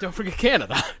 Don't forget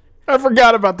Canada. I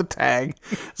forgot about the tag.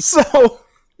 So,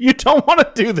 you don't want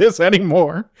to do this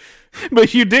anymore.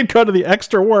 But you did go to the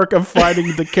extra work of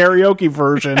finding the karaoke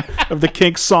version of the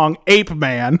Kinks song Ape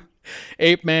Man.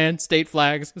 Ape Man, state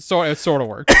flags, it sort of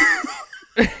worked.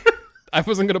 I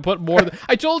wasn't going to put more.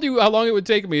 I told you how long it would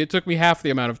take me. It took me half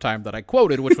the amount of time that I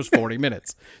quoted, which was 40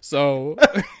 minutes. So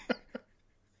I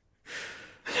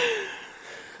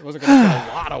wasn't going to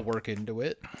put a lot of work into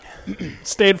it.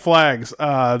 State flags.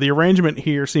 The arrangement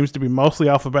here seems to be mostly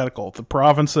alphabetical. The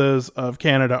provinces of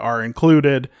Canada are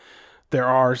included. There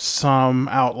are some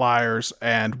outliers,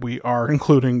 and we are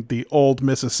including the old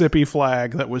Mississippi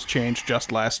flag that was changed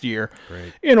just last year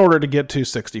in order to get to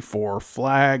 64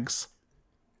 flags.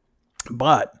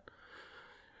 But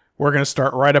we're going to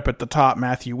start right up at the top,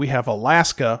 Matthew. We have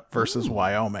Alaska versus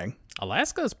Wyoming.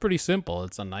 Alaska is pretty simple.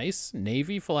 It's a nice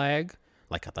navy flag,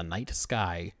 like at the night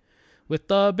sky, with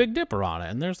the Big Dipper on it,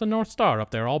 and there's the North Star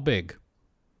up there, all big.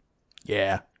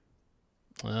 Yeah.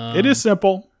 It is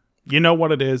simple. You know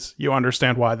what it is. You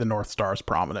understand why the North Star is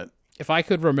prominent. If I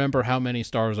could remember how many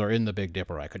stars are in the Big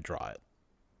Dipper, I could draw it.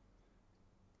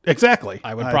 Exactly.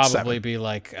 I would probably be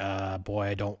like, boy,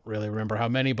 I don't really remember how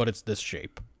many, but it's this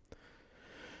shape.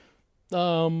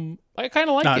 I kind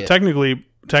of like it.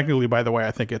 Technically, by the way,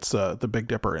 I think it's the Big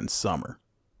Dipper in summer.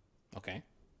 Okay.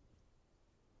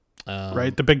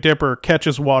 Right? The Big Dipper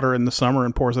catches water in the summer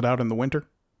and pours it out in the winter.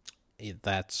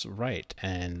 That's right.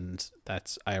 And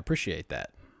I appreciate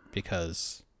that.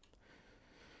 Because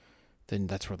then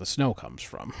that's where the snow comes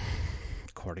from,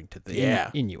 according to the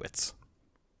Inuits.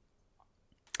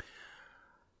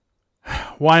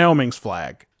 Wyoming's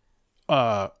flag.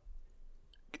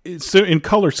 In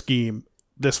color scheme,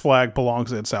 this flag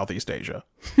belongs in Southeast Asia.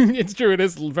 It's true. It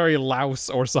is very Laos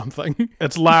or something.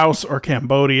 It's Laos or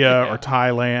Cambodia or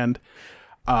Thailand.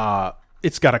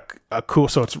 It's got a cool...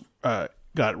 So it's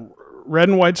got red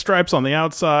and white stripes on the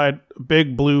outside,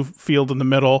 big blue field in the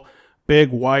middle,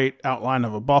 big white outline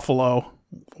of a buffalo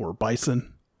or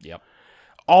bison. Yep.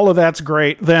 All of that's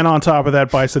great. Then on top of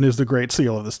that bison is the Great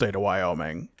Seal of the state of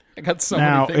Wyoming. I got so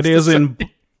now, many things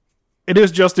it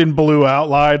is just in blue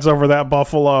outlines over that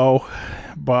buffalo,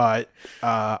 but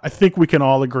I think we can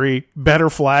all agree better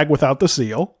flag without the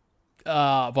seal.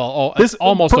 It's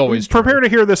almost always true. Prepare to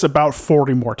hear this about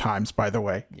 40 more times, by the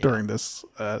way, during this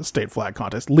state flag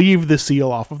contest. Leave the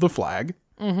seal off of the flag.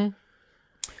 Mm-hmm.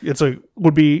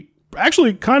 Would be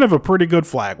actually kind of a pretty good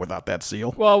flag without that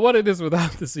seal. Well, what it is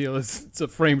without the seal is it's a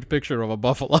framed picture of a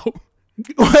buffalo.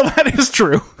 Well, that is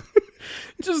true.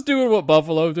 Just doing what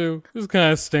buffalo do. Just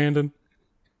kind of standing.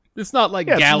 It's not like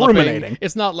galloping.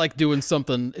 It's not like doing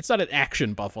something. It's not an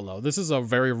action buffalo. This is a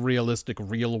very realistic,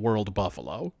 real-world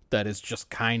buffalo that is just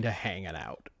kind of hanging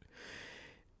out.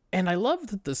 And I love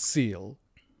that the seal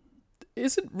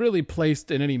isn't really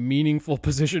placed in any meaningful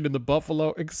position in the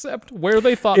buffalo, except where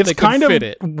they thought they could fit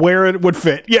it. Where it would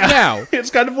fit. Yeah. Now. It's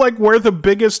kind of like where the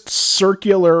biggest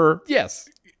circular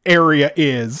area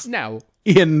is. Now.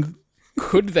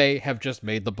 Could they have just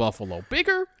made the buffalo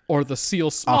bigger or the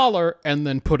seal smaller and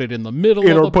then put it in the middle of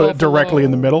the buffalo? Or put it directly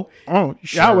in the middle? Oh,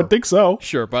 sure. Yeah, I would think so.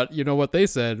 Sure, but you know what they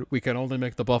said? We can only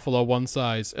make the buffalo one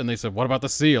size. And they said, what about the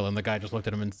seal? And the guy just looked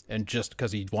at him and just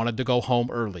because he wanted to go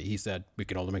home early, he said, we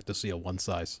can only make the seal one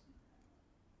size.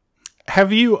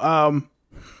 Have you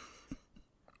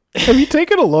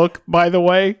taken a look, by the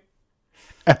way,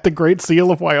 at the Great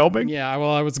Seal of Wyoming? Yeah,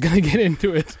 well, I was going to get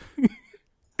into it.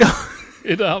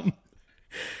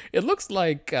 It looks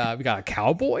like we got a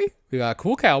cowboy. We got a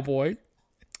cool cowboy.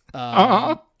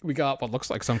 We got what looks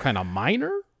like some kind of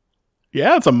miner.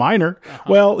 Yeah, it's a miner.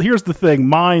 Well, here's the thing.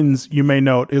 Mines, you may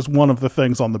note, is one of the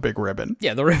things on the big ribbon.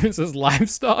 Yeah, the ribbon says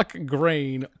livestock,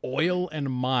 grain, oil,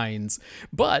 and mines.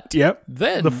 But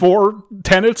then the 4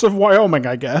 tenets of Wyoming,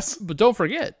 I guess. But don't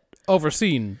forget,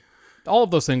 overseen. All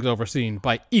of those things overseen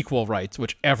by equal rights,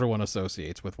 which everyone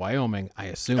associates with Wyoming. I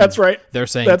assume that's right. They're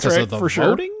saying because of the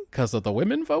voting, because of the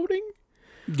women voting.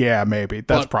 Yeah, maybe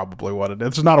that's probably what it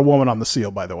is. There's not a woman on the seal,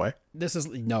 by the way. There's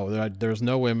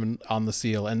no women on the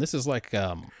seal, and this is like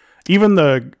even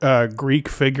the Greek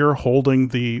figure holding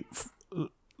the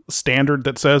standard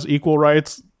that says equal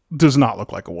rights does not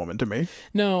look like a woman to me.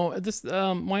 No, this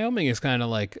Wyoming is kind of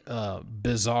like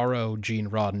bizarro Gene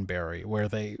Roddenberry, where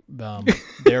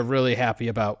they're really happy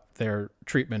about their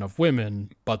treatment of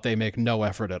women, but they make no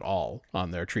effort at all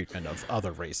on their treatment of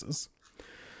other races.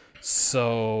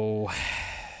 So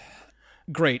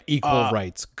great, equal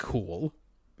rights, cool.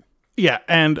 Yeah,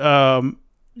 and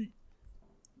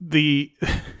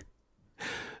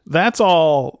that's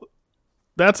all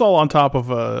that's all on top of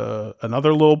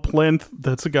another little plinth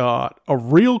that's got a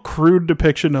real crude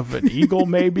depiction of an eagle,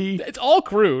 maybe. It's all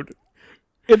crude.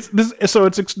 This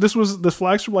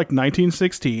flag's from like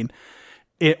 1916.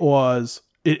 It's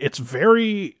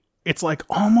like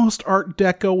almost Art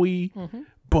Deco-y,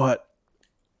 but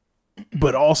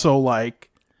also like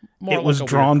More it like was a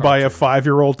drawn weird by a cartoon.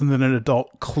 5-year-old and then an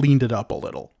adult cleaned it up a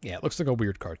little. Yeah, it looks like a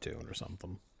weird cartoon or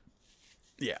something.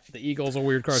 Yeah. The eagle's a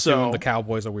weird cartoon, So- the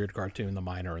cowboy's a weird cartoon, the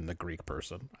miner and the Greek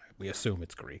person. We assume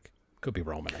it's Greek. Could be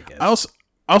Roman, I guess.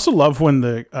 I also love when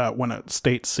a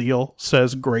state seal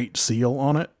says Great Seal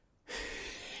on it.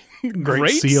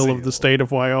 Great Seal of the state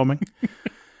of Wyoming.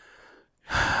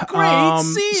 Great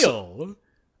Seal!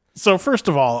 So first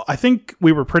of all, I think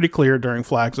we were pretty clear during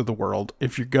Flags of the World.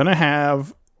 If you're going to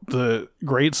have the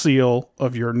Great Seal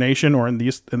of your nation, or in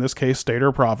this case, state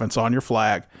or province, on your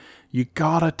flag, you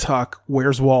gotta tuck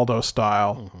Where's Waldo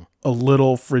style a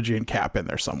little Phrygian cap in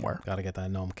there somewhere. Gotta get that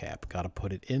gnome cap. Gotta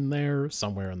put it in there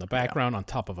somewhere in the background on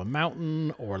top of a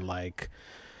mountain, or like,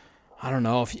 I don't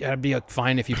know, it'd be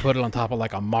fine if you put it on top of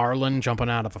like a marlin jumping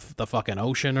out of the fucking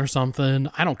ocean or something.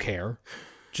 I don't care.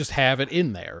 Just have it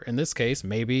in there. In this case,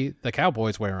 maybe the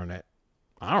cowboy's wearing it.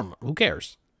 I don't know. Who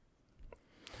cares?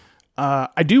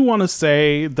 I do want to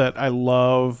say that I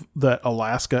love that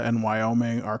Alaska and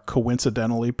Wyoming are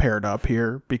coincidentally paired up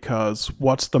here, because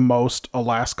what's the most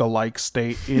Alaska-like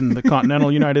state in the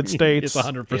continental United States? It's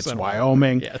 100% It's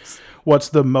Wyoming. Yes. What's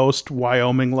the most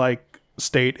Wyoming-like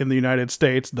state in the United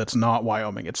States that's not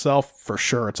Wyoming itself? For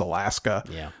sure, it's Alaska.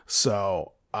 Yeah.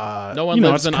 So, No one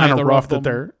lives in kind either of rough of that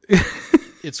them.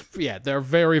 they're. They're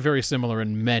very, very similar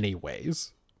in many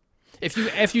ways.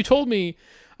 If you told me,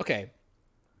 okay,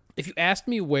 if you asked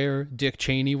me where Dick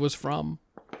Cheney was from,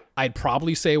 I'd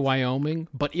probably say Wyoming.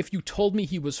 But if you told me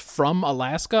he was from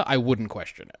Alaska, I wouldn't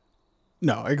question it.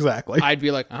 No, exactly. I'd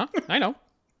be like, I know,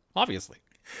 obviously.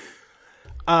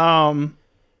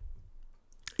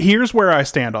 Here's where I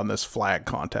stand on this flag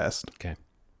contest. Okay.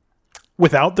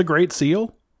 Without the Great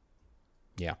Seal,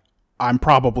 Yeah. I'm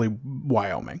probably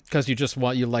Wyoming. Because you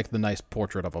like the nice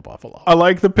portrait of a buffalo. I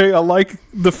like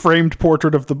the framed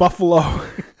portrait of the buffalo.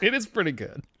 It is pretty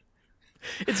good.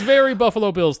 It's very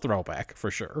Buffalo Bills throwback for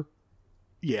sure.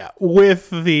 Yeah, with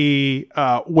the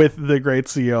Great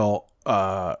Seal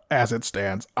as it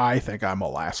stands, I think I'm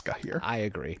Alaska here. I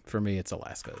agree. For me, it's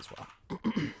Alaska as well.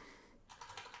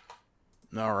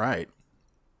 All right.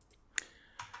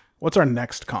 What's our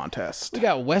next contest? We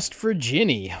got West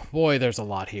Virginia. Boy, there's a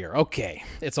lot here. Okay,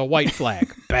 it's a white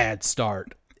flag. Bad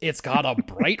start. It's got a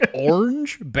bright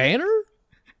orange banner?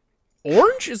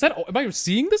 Orange? Am I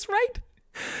seeing this right?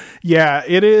 Yeah,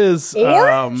 it is.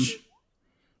 Orange?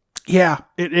 Yeah,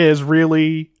 it is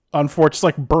really unfortunate. It's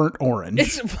like burnt orange.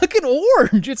 It's fucking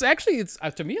orange.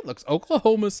 To me, it looks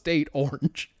Oklahoma State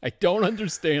orange. I don't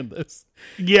understand this.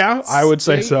 Yeah, I would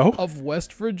say so. Of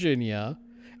West Virginia.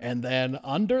 And then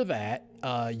under that,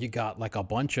 you got like a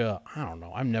bunch of, I don't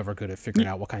know, I'm never good at figuring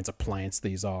out what kinds of plants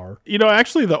these are. You know,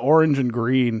 actually, the orange and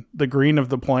green, the green of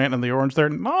the plant and the orange, they're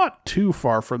not too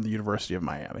far from the University of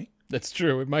Miami. That's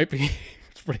true. It might be.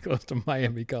 It's pretty close to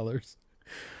Miami colors.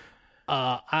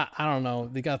 I don't know.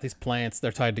 They got these plants.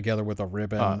 They're tied together with a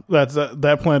ribbon.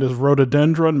 That plant is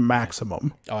Rhododendron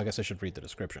maximum. Oh, I guess I should read the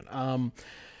description.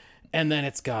 And then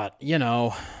it's got,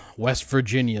 West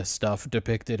Virginia stuff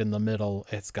depicted in the middle.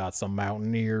 It's got some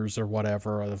mountaineers or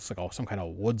whatever. It's like some kind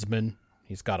of woodsman.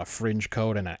 He's got a fringe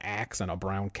coat and an axe and a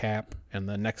brown cap. And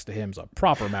then next to him's a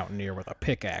proper mountaineer with a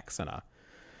pickaxe and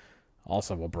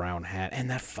also a brown hat. And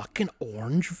that fucking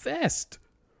orange vest.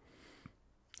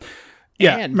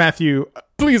 Yeah, And Matthew.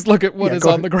 please look at what is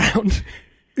go on the ground.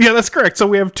 Yeah, that's correct. So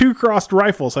we have 2 crossed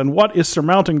rifles, and what is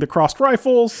surmounting the crossed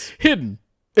rifles? Hidden.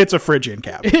 It's a Phrygian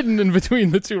cap. Hidden in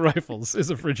between the 2 rifles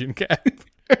is a Phrygian cap.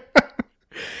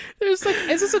 There's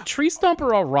is this a tree stump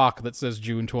or a rock that says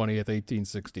June 20th,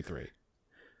 1863?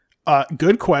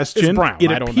 Good question. It's brown. It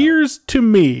I don't appears to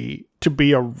me to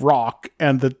be a rock,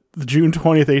 and the June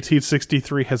 20th,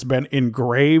 1863 has been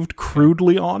engraved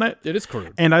crudely on it. It is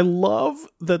crude. And I love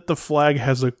that the flag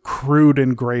has a crude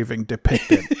engraving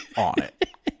depicted on it.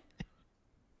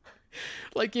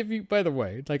 Like by the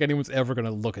way, like anyone's ever going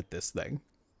to look at this thing.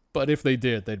 But if they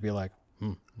did, they'd be like,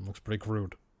 looks pretty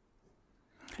crude.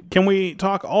 Can we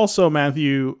talk also,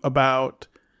 Matthew, about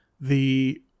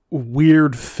the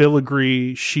weird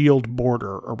filigree shield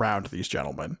border around these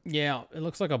gentlemen? Yeah, it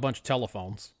looks like a bunch of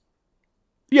telephones.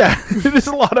 Yeah, there's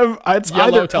a lot of it's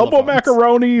Yellow either elbow telephones.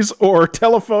 macaronis or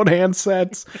telephone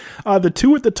handsets. The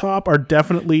 2 at the top are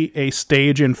definitely a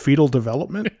stage in fetal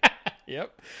development.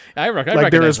 Yep. I there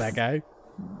recognize is- that guy.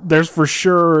 there's for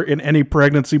sure in any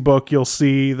pregnancy book you'll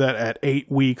see that at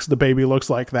 8 weeks the baby looks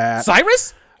like that.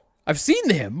 Cyrus? I've seen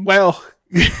him. Well,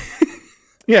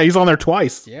 yeah, he's on there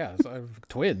twice. Yeah,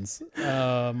 twins.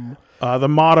 The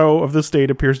motto of the state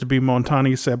appears to be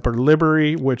Montani Semper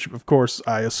Liberi, which, of course,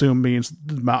 I assume means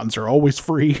the mountains are always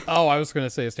free. Oh, I was going to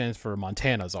say it stands for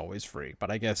Montana's always free, but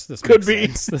I guess this Could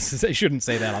makes be. sense. They shouldn't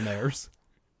say that on theirs.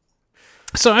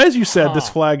 So, as you said, this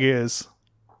flag is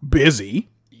busy.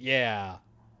 Yeah.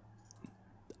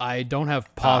 I don't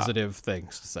have positive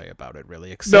things to say about it,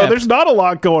 really. No, there's not a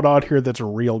lot going on here that's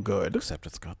real good. Except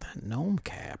it's got that gnome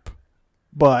cap.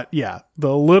 But, yeah,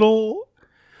 the little...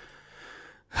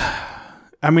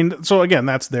 I mean, so again,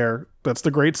 that's the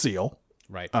Great Seal.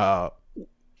 Right. How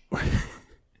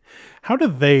do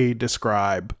they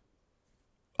describe...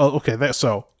 Oh, okay,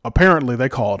 so apparently they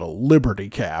call it a Liberty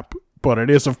Cap, but it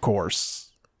is, of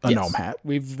course, a gnome hat.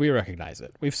 We recognize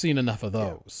it. We've seen enough of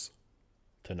those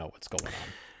to know what's going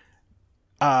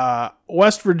on.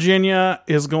 West Virginia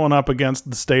is going up against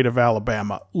the state of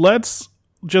Alabama. Let's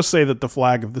just say that the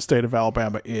flag of the state of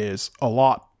Alabama is a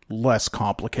lot less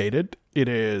complicated. It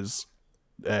is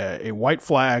a white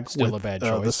flag Still with a bad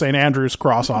choice. the St. Andrew's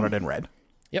cross on it in red.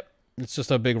 Yep. It's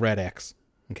just a big red X,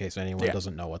 in case anyone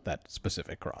doesn't know what that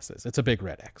specific cross is. It's a big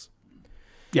red X.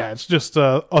 Yeah, it's just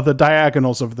the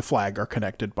diagonals of the flag are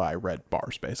connected by red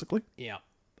bars, basically. Yeah.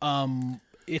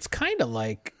 It's kind of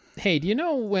like, hey, do you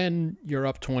know when you're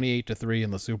up 28-3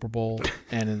 in the Super Bowl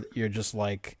and you're just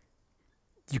like,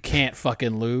 you can't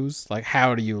fucking lose? Like,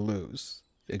 how do you lose?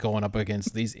 You're going up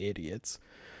against these idiots.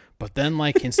 But then,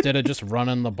 like, instead of just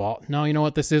running the ball, no, you know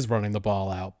what? This is running the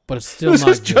ball out, but it's still This not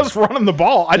is good. just running the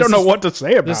ball. I don't know what to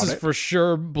say about This is it. for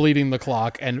sure bleeding the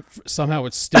clock, and somehow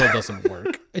it still doesn't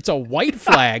work. It's a white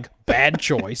flag, bad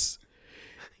choice,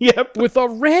 Yep. with a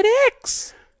red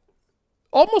X.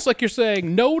 Almost like you're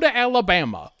saying no to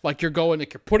Alabama. Like you're going,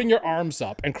 like you're putting your arms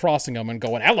up and crossing them and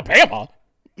going, Alabama?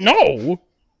 No.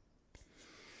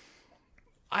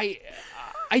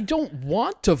 I don't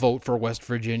want to vote for West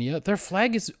Virginia. Their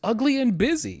flag is ugly and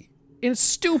busy and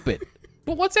stupid.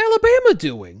 But what's Alabama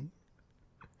doing?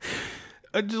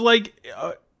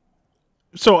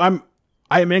 So I'm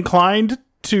inclined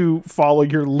to follow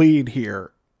your lead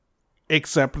here,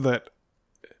 except that,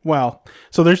 well,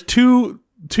 so there's two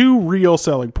real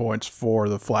selling points for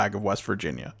the flag of West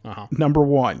Virginia. Uh-huh. Number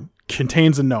one,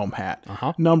 contains a gnome hat.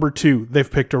 Uh-huh. Number two,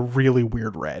 they've picked a really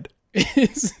weird red. Are they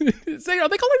calling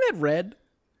that red?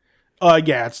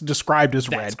 Yeah, it's described as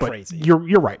That's red, but crazy. you're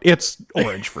right. It's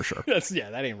orange for sure.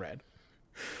 That ain't red.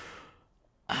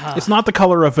 It's not the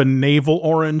color of a navel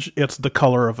orange. It's the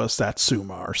color of a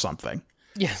satsuma or something.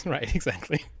 Yes, right,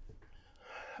 exactly.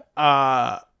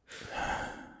 Oh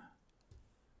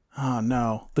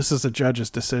no, this is a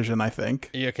judge's decision, I think.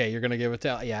 Okay, you're gonna give it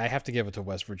to... Yeah, I have to give it to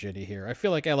West Virginia here. I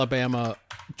feel like Alabama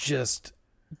just...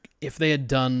 If they had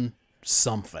done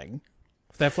something...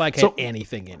 If that flag had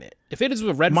anything in it. If it is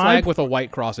a red flag with a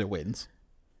white cross, it wins.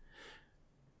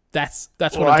 That's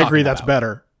what I'm talking I agree. about. That's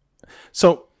better.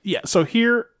 So yeah. So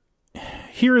here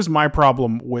is my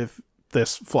problem with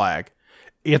this flag.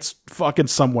 It's fucking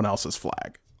someone else's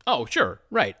flag. Oh, sure.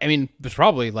 Right. I mean, there's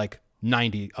probably like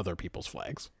 90 other people's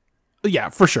flags. Yeah,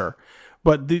 for sure.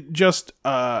 But just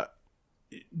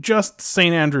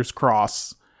St. Andrew's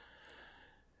Cross,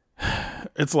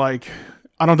 it's like,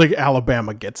 I don't think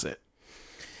Alabama gets it.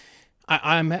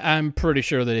 I'm pretty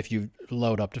sure that if you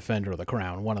load up Defender of the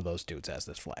Crown, one of those dudes has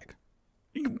this flag.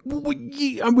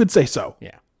 I would say so.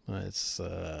 Yeah. It's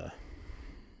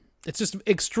just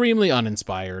extremely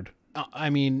uninspired. I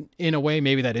mean, in a way,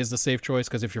 maybe that is the safe choice,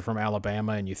 because if you're from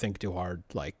Alabama and you think too hard,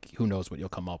 like, who knows what you'll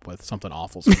come up with. Something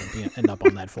awful's going to end up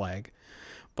on that flag.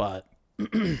 But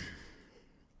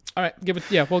all right,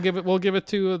 we'll give it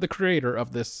to the creator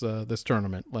of this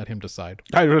tournament. Let him decide.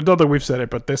 I don't think we've said it,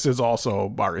 but this is also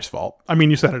Bari's fault. I mean,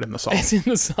 you said it in the song. It's in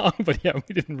the song, but yeah,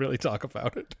 we didn't really talk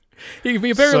about it. He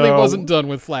apparently wasn't done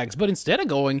with flags, but instead of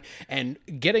going and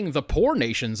getting the poor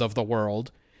nations of the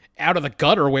world out of the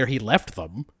gutter where he left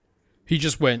them, he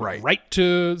just went right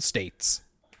to states.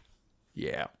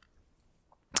 Yeah.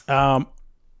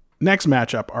 Next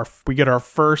matchup, we get our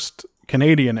first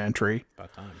Canadian entry.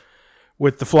 About time.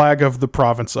 With the flag of the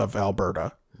province of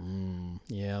Alberta.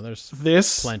 Yeah, there's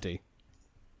plenty.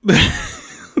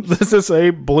 This is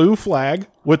a blue flag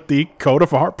with the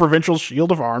Provincial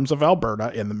Shield of Arms of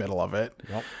Alberta in the middle of it.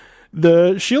 Yep.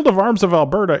 The Shield of Arms of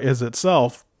Alberta is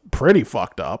itself pretty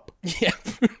fucked up. Yeah.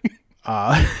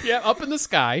 Yeah, up in the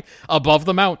sky, above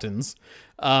the mountains.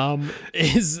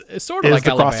 is sort of Is like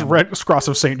the Alabama. cross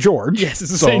of St. George. Yes,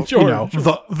 it's a St. George.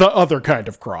 The other kind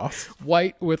of cross.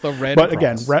 White with a red But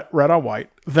cross. again, red on white.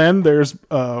 Then there's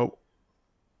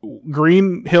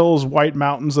green hills, white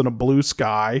mountains, and a blue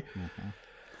sky.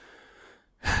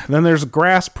 Then there's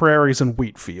grass, prairies, and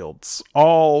wheat fields,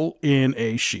 all in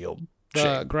a shield.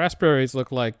 The grass berries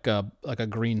look like a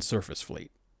green surface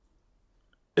fleet.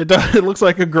 It looks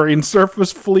like a green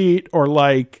surface fleet, or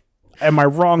like, am I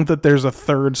wrong that there's a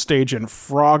third stage in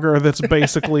Frogger that's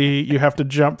basically you have to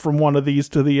jump from one of these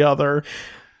to the other?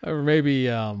 Or maybe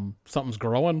something's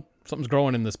growing. Something's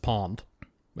growing in this pond.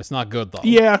 It's not good, though.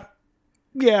 Yeah.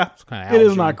 kinda It is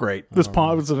algae. not great. This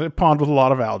pond is a pond with a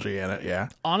lot of algae in it, yeah.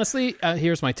 Honestly,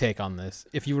 here's my take on this.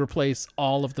 If you replace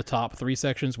all of the top 3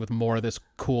 sections with more of this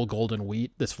cool golden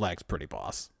wheat, this flag's pretty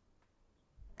boss.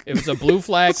 If it's a blue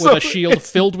flag with a shield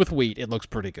filled with wheat, it looks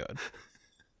pretty good.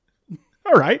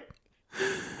 All right.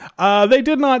 They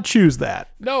did not choose that.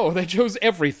 No, they chose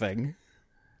everything.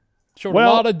 Showed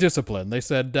Well, a lot of discipline. They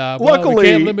said, we luckily-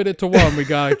 can't limit it to one. We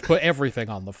got to put everything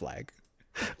on the flag.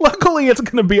 Luckily, it's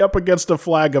going to be up against a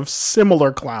flag of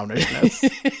similar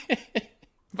clownishness.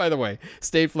 By the way,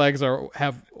 state flags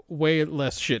have way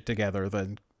less shit together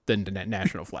than the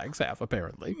national flags have,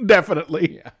 apparently.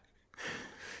 Definitely.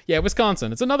 Yeah,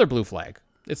 Wisconsin. It's another blue flag.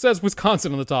 It says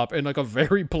Wisconsin on the top in like a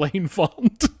very plain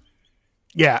font.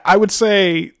 Yeah, I would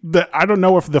say that I don't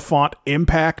know if the font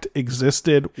impact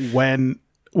existed when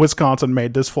Wisconsin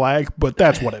made this flag, but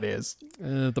that's what it is.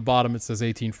 At the bottom, it says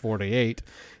 1848,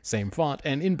 same font.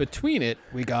 And in between it,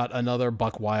 we got another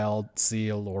Buckwild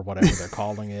seal or whatever they're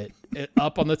calling it.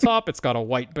 Up on the top, it's got a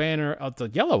white banner. It's a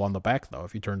yellow on the back, though,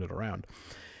 if you turned it around.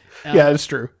 Yeah, it's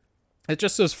true. It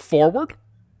just says forward.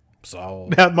 So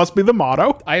That must be the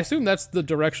motto. I assume that's the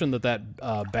direction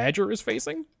that badger is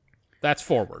facing. That's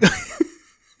forward.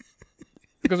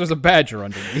 Because there's a badger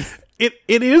underneath. It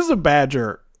is a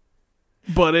badger,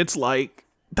 but it's like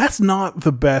that's not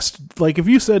the best. Like if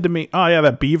you said to me, "Oh yeah,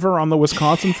 that beaver on the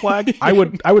Wisconsin flag," I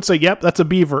would say, "Yep, that's a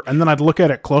beaver," and then I'd look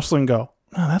at it closely and go,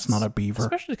 "No, that's not a beaver.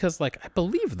 Especially because, like, I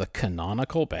believe the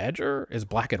canonical badger is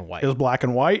black and white. It's black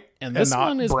and white, And and this not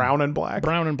one is brown and black."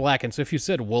 Brown and black. And so if you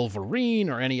said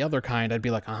Wolverine or any other kind, I'd be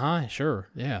like, sure.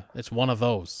 Yeah, it's one of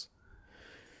those.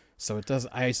 So it does.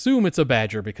 I assume it's a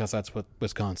badger because that's what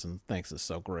Wisconsin thinks is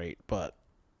so great. But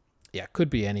yeah, could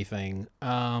be anything.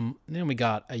 Then we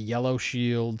got a yellow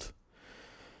shield.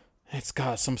 It's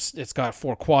got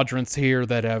 4 quadrants here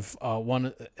that have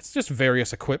one. It's just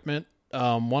various equipment.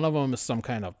 One of them is some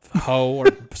kind of hoe or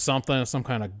something, some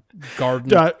kind of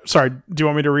garden. Sorry, do you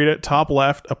want me to read it? Top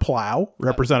left, a plow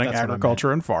representing that's what I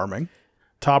agriculture and farming.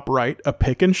 Top right, a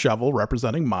pick and shovel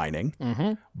representing mining.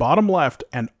 Mm-hmm. Bottom left,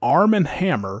 an arm and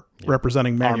hammer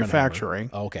representing Arm and manufacturing.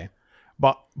 hammer. Oh, okay.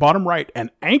 Bottom right, an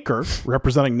anchor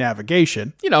representing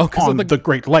navigation. You know, because on of the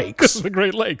Great Lakes. the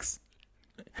Great Lakes.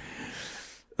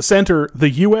 Center, the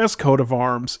U.S. coat of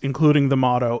arms, including the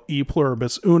motto "E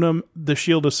pluribus unum." The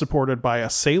shield is supported by a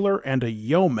sailor and a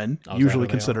yeoman, that usually who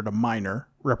they considered a miner,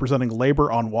 representing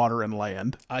labor on water and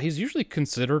land. He's usually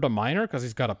considered a miner because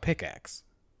he's got a pickaxe.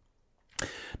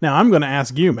 Now, I'm going to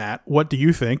ask you, Matt, what do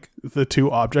you think the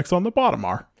 2 objects on the bottom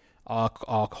are? A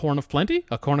horn of plenty?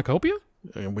 A cornucopia?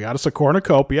 We got a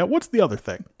cornucopia. What's the other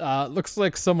thing? Looks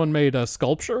like someone made a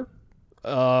sculpture.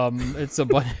 It's a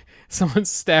bunch. Someone's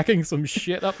stacking some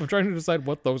shit up. I'm trying to decide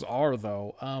what those are,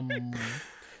 though.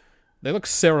 They look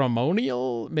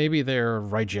ceremonial. Maybe they're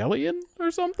Rigelian or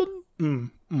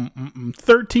something.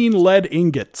 13 lead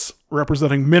ingots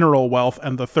representing mineral wealth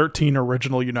and the 13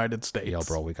 original United States. Yo,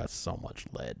 bro, we got so much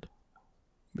lead.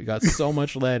 We got so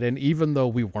much lead, and even though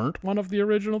we weren't one of the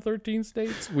original 13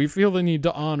 states, we feel the need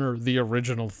to honor the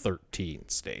original 13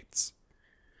 states.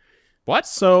 What?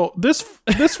 So this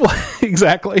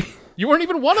exactly. You weren't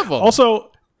even one of them.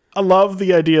 Also, I love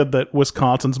the idea that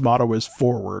Wisconsin's motto is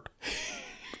forward,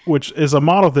 which is a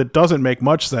motto that doesn't make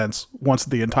much sense once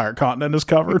the entire continent is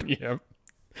covered. Yeah.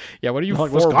 Yeah, what are you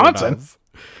Like forward Wisconsin? of?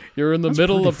 You're in the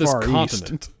middle pretty of this far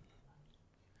continent.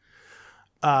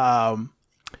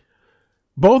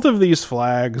 Both of these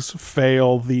flags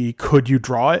fail the "could you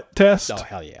draw it" test. Oh,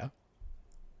 hell yeah.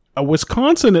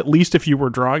 Wisconsin, at least if you were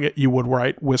drawing it, you would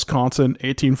write Wisconsin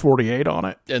 1848 on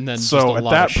it. And then So just a at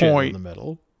lot that of shit point- in the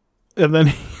middle. And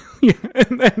then,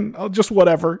 and then just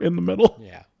whatever in the middle.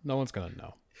 Yeah, no one's going to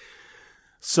know.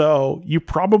 So you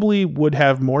probably would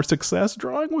have more success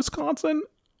drawing Wisconsin.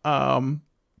 God,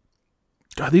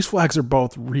 these flags are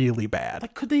both really bad.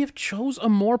 Like, could they have chose a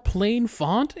more plain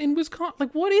font in Wisconsin?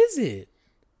 Like, what is it?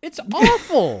 It's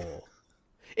awful.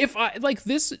 If I like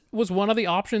this was one of the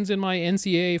options in my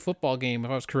NCAA football game,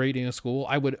 if I was creating a school,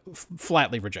 I would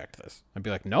flatly reject this. I'd be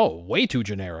like, no, way too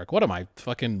generic. What am I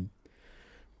fucking?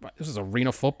 This is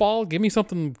arena football. Give me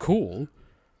something cool.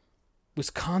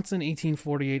 Wisconsin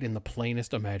 1848 in the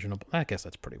plainest imaginable. I guess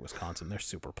that's pretty Wisconsin. They're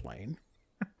super plain.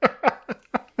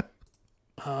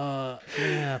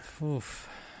 Yeah. Oof.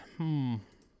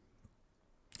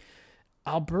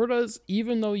 Alberta's,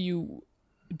 even though you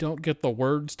don't get the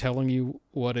words telling you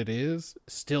what it is,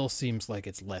 still seems like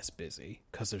it's less busy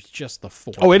because there's just the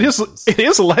 4. Oh, pieces. it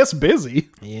is less busy.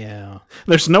 Yeah.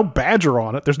 There's no badger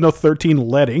on it. There's no 13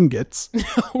 lead ingots.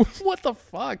 What the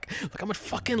fuck? Look how much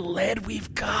fucking lead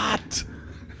we've got.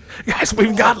 Guys,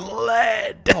 we've got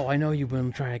lead. Oh, I know you've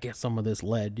been trying to get some of this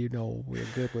lead. You know we're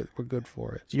good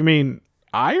for it. You mean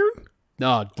iron?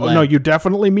 No, Oh, no, you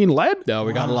definitely mean lead? No,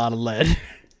 we got a lot of lead.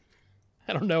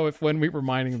 I don't know if when we were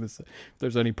mining this, if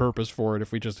there's any purpose for it,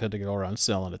 if we just had to go around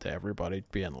selling it to everybody,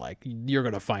 being like, you're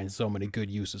going to find so many good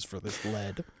uses for this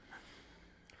lead.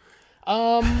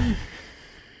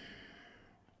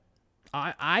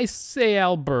 I say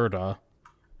Alberta.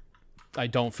 I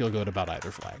don't feel good about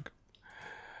either flag.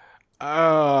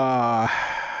 I'm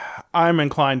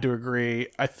inclined to agree.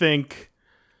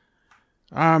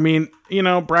 I mean,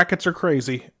 brackets are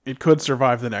crazy. It could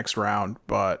survive the next round,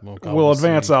 but we'll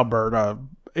advance see. Alberta.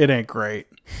 It ain't great.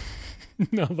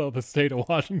 Although the state of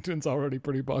Washington's already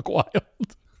pretty buck wild.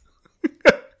 Is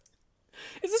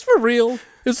this for real?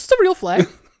 Is this a real flag?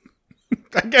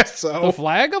 I guess so. The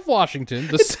flag of Washington,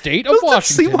 the state of Doesn't it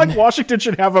Washington, seem like Washington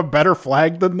should have a better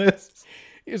flag than this?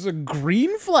 is a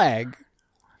green flag,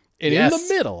 and Yes. in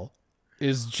the middle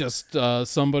is just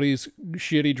somebody's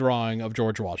shitty drawing of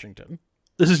George Washington.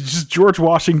 This is just George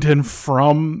Washington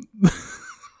from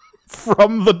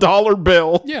the dollar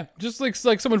bill. Yeah, just like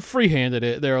someone freehanded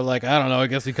it. They were like, I don't know, I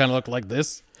guess he kind of looked like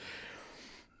this.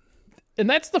 And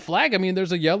that's the flag. I mean,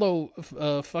 there's a yellow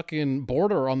fucking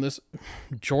border on this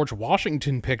George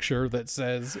Washington picture that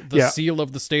says the seal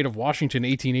of the state of Washington,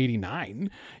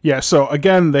 1889. Yeah, so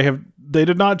again, they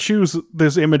did not choose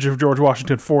this image of George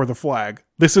Washington for the flag.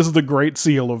 This is the Great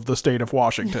Seal of the state of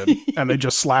Washington, and they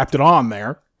just slapped it on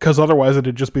there, because otherwise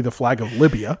it'd just be the flag of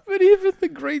Libya. But even the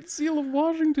Great Seal of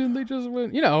Washington, they just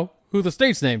went, who the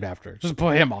state's named after. Just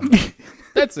put him on there.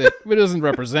 That's it. It doesn't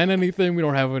represent anything. We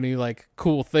don't have any,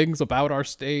 cool things about our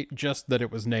state, just that it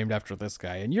was named after this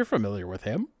guy. And you're familiar with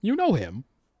him. You know him.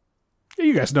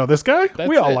 You guys know this guy? That's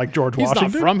we all it. like George He's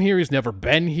Washington. not from here. He's never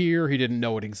been here. He didn't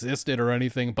know it existed or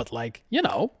anything. But, this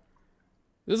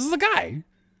is the guy.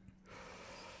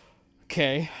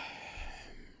 Okay.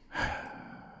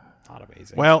 Not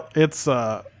amazing. Well, it's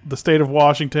the state of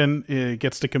Washington. It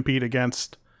gets to compete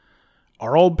against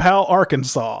our old pal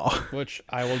Arkansas. Which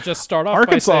I will just start off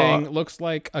Arkansas. by saying looks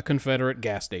like a Confederate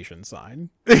gas station sign.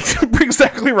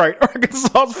 Exactly right.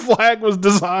 Arkansas's flag was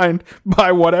designed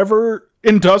by whatever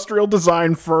industrial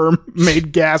design firm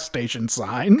made gas station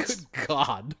signs.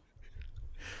 God.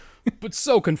 But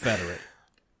so Confederate.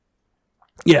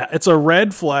 Yeah, it's a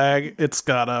red flag. It's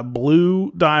got a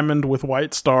blue diamond with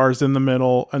white stars in the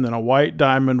middle, and then a white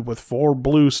diamond with 4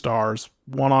 blue stars,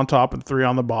 1 on top and 3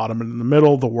 on the bottom. And in the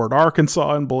middle, the word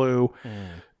Arkansas in blue.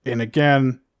 And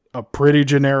again, a pretty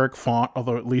generic font,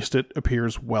 although at least it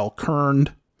appears well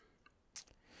kerned.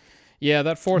 Yeah,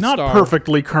 that 4th Not star.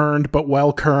 perfectly kerned, but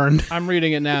well kerned. I'm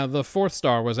reading it now. The 4th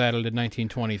star was added in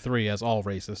 1923, as all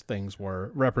racist things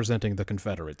were, representing the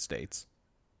Confederate States.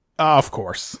 Of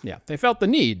course. Yeah, they felt the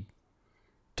need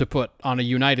to put on a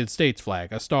United States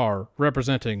flag a star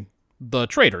representing the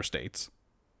traitor states.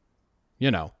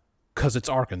 Because it's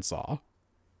Arkansas.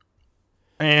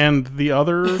 And the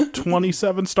other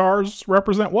 27 stars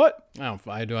represent what?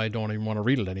 I don't even want to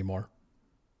read it anymore.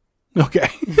 Okay.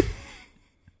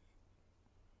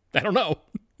 I don't know.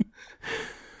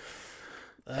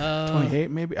 28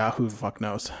 maybe? Who the fuck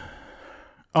knows?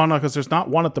 Oh, no, because there's not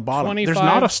one at the bottom. 25. There's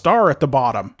not a star at the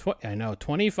bottom. I know,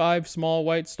 25 small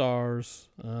white stars.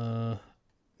 I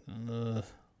don't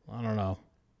know.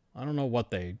 I don't know what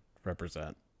they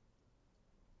represent.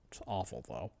 It's awful,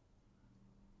 though.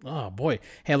 Oh, boy.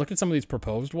 Hey, I looked at some of these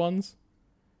proposed ones.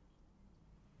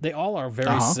 They all are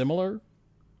very similar.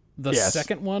 The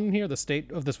second one here,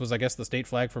 this was, I guess, the state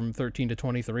flag from 13 to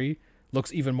 23,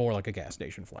 looks even more like a gas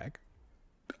station flag.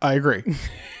 I agree.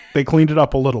 They cleaned it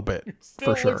up a little bit,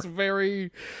 Still for sure. looks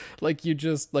very like you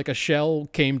just, like a shell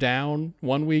came down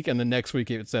one week and the next week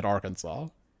it said Arkansas.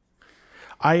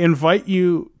 I invite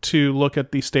you to look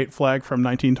at the state flag from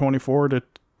 1924 to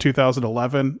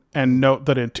 2011 and note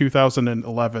that in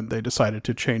 2011 they decided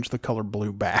to change the color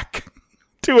blue back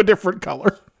to a different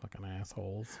color. Fucking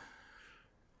assholes.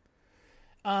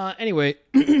 Anyway,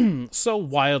 so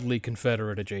wildly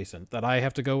Confederate adjacent that I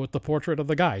have to go with the portrait of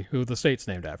the guy who the state's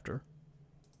named after.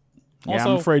 Yeah,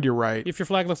 Also, I'm afraid you're right. if your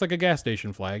flag looks like a gas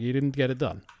station flag, you didn't get it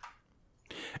done.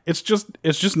 It's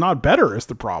just not better is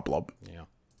the problem. Yeah.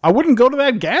 I wouldn't go to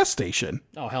that gas station.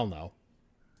 Oh, hell no.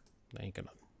 They ain't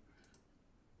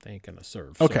gonna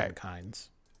serve Okay. certain kinds.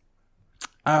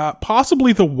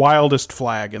 Possibly the wildest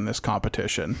flag in this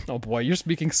competition Oh boy, you're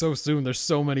speaking so soon. There's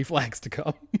so many flags to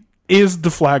come. is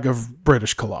the flag of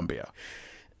British Columbia.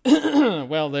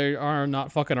 Well, they are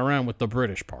not fucking around with the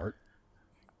British part.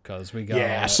 Because we got...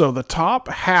 Yeah, so the top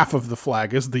half of the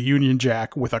flag is the Union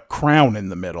Jack with a crown in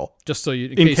the middle. Just so you...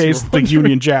 In case you were the wondering.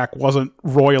 Union Jack wasn't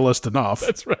royalist enough.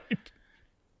 That's right.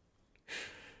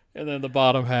 And then the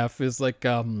bottom half is like,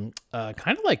 kind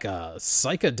of like a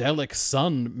psychedelic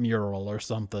sun mural or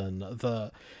something.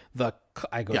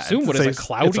 I go assume what is a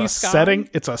cloudy sky?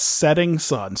 It's a setting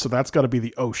sun, so that's got to be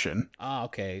the ocean. Ah,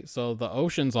 okay. So the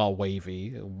ocean's all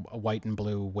wavy, white and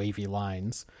blue wavy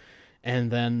lines.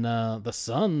 And then the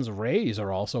sun's rays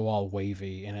are also all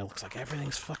wavy, and it looks like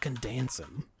everything's fucking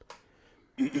dancing.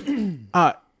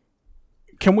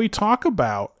 Can we talk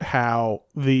about how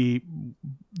the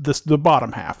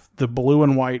bottom half, the blue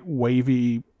and white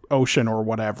wavy ocean or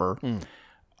whatever,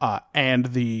 and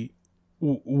the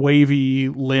wavy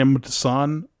limbed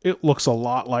sun, it looks a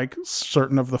lot like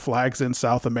certain of the flags in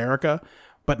South America,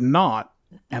 but not,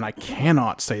 and I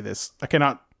cannot say this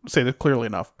clearly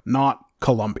enough, not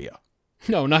Colombia.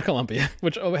 No, not Colombia,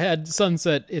 which had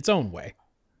sunset its own way.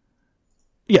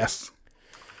 Yes.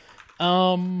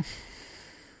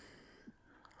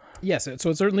 Yes,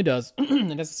 so it certainly does.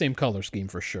 It has the same color scheme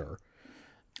for sure.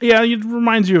 Yeah, it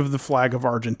reminds you of the flag of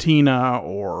Argentina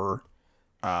or,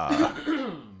 I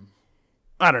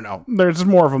don't know. There's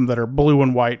more of them that are blue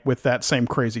and white with that same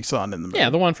crazy sun in the middle. Yeah,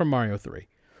 the one from Mario 3.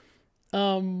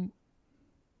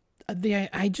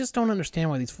 I just don't understand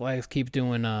why these flags keep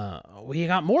doing, we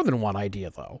got more than one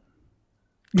idea, though.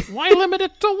 Why limit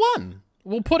it to one?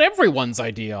 We'll put everyone's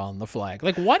idea on the flag.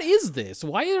 Like, what is this?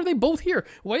 Why are they both here?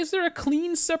 Why is there a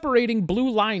clean separating blue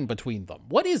line between them?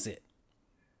 What is it?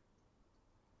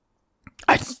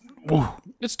 It's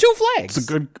two flags.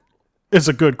 It's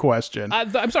a good question.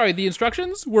 I'm sorry, the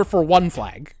instructions were for one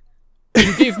flag.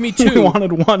 You gave me two. We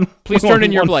wanted one. Please we turn wanted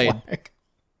in your one blade. flag.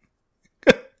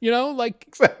 You know, like...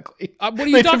 Exactly. What are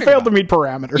you talking failed about? to meet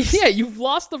parameters. Yeah, you've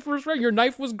lost the first round. Your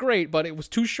knife was great, but it was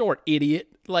too short, idiot.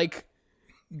 Like,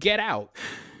 get out.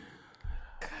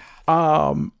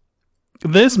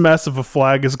 This mess of a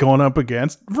flag is going up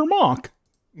against Vermont.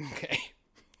 Okay.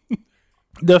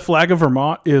 The flag of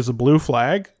Vermont is a blue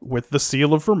flag with the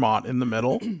seal of Vermont in the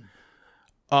middle.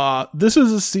 This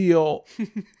is a seal...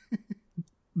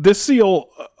 This seal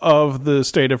of the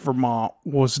state of Vermont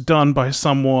was done by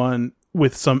someone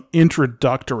with some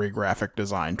introductory graphic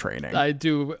design training.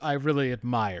 I really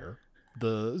admire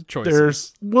the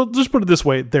choices. Well, just put it this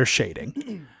way, there's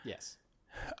shading. Yes.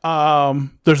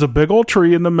 There's a big old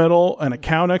tree in the middle and a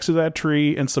cow next to that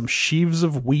tree and some sheaves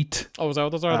of wheat. Oh, was that what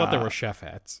those are? I thought they were chef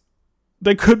hats.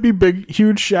 They could be big,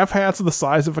 huge chef hats the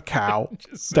size of a cow.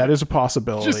 That is a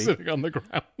possibility. Just sitting on the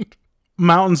ground.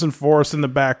 Mountains and forests in the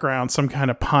background, some kind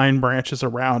of pine branches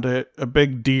around it, a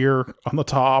big deer on the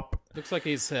top. Looks like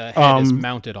his head is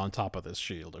mounted on top of this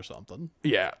shield or something.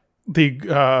 Yeah.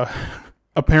 The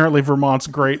apparently Vermont's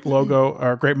great logo,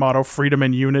 or great motto, freedom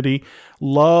and unity.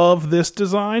 Love this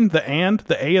design. The A and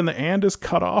the and is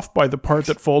cut off by the part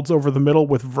that folds over the middle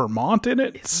with Vermont in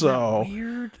it. Isn't that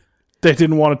weird? They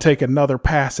didn't want to take another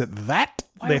pass at that.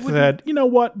 They said, you know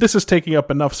what? This is taking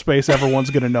up enough space. Everyone's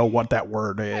going to know what that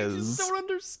word is. I just don't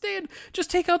understand.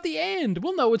 Just take out the and.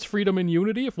 We'll know it's freedom and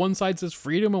unity if one side says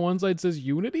freedom and one side says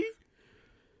unity.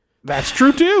 That's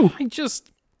true, too.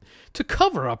 To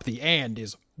cover up the and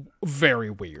is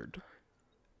very weird.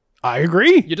 I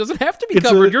agree. It doesn't have to be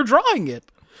covered. You're drawing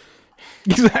it.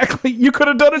 Exactly. You could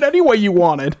have done it any way you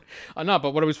wanted. No,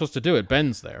 but what are we supposed to do? It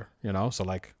bends there, so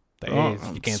like the A,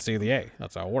 you can't see the A.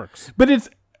 That's how it works. But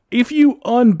if you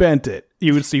unbent it,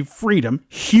 you would see freedom,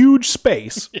 huge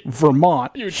space,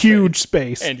 Vermont, huge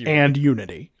space, and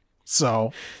unity.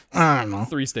 So, I don't know.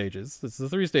 3 stages. It's the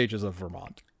 3 stages of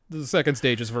Vermont. The second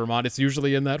stage is Vermont. It's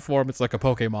usually in that form. It's like a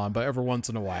Pokemon, but every once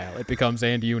in a while it becomes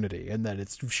and unity, and then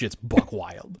shit's buck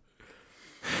wild.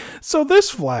 So this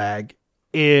flag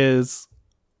is...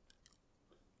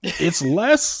 It's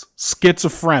less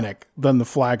schizophrenic than the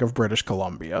flag of British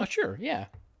Columbia. Oh, sure, yeah.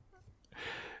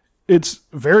 It's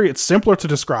simpler to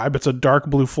describe. It's a dark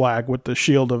blue flag with the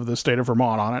shield of the state of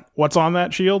Vermont on it. What's on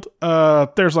that shield?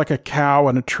 There's like a cow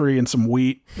and a tree and some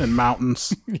wheat and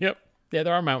mountains. Yep. Yeah,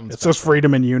 there are mountains. It says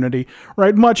freedom and unity,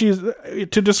 right? Much easier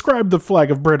to describe the flag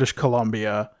of British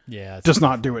Columbia. Yeah, Does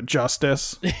not do it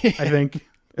justice. I think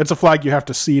it's a flag you have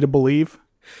to see to believe.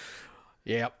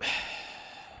 Yep.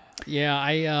 Yeah,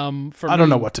 I don't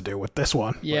know what to do with this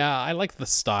one. Yeah, I like the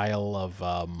style of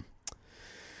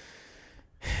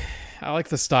I like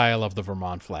the style of the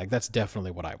Vermont flag. That's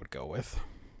definitely what I would go with.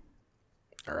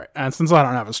 All right. And since I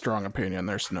don't have a strong opinion,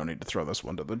 there's no need to throw this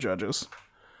one to the judges.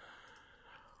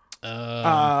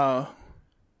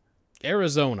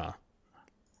 Arizona.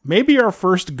 Maybe our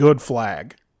first good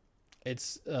flag.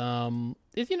 It's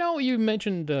you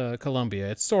mentioned Columbia.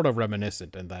 It's sort of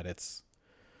reminiscent in that it's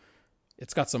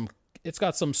got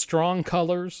some strong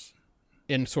colors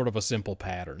in sort of a simple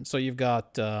pattern. So you've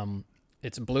got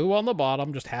it's blue on the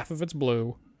bottom, just half of it's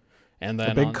blue, and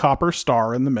then a big copper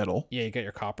star in the middle. Yeah, you got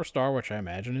your copper star, which I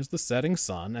imagine is the setting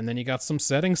sun, and then you got some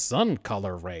setting sun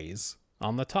color rays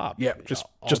on the top. Yeah, just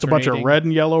a bunch of red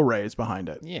and yellow rays behind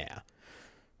it. Yeah.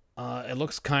 It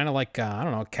looks kind of like, I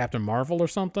don't know, Captain Marvel or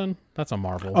something. That's a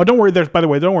Marvel. Oh, don't worry.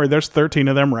 There's 13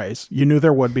 of them rays. You knew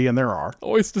there would be, and there are.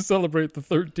 Always to celebrate the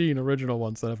 13 original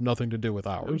ones that have nothing to do with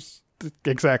ours.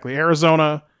 Exactly.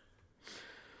 Arizona,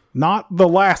 not the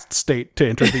last state to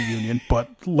enter the union, but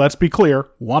let's be clear,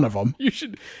 one of them. You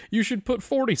should put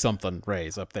 40-something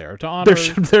rays up there to honor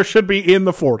there should be in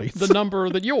the 40s. the number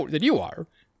that you are.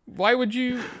 Why would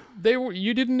you?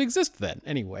 You didn't exist then,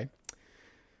 anyway.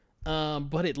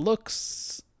 But it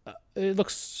looks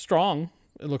strong.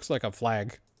 It looks like a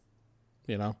flag.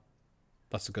 You know,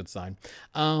 that's a good sign.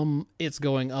 It's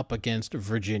going up against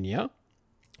Virginia,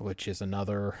 which is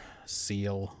another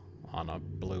seal on a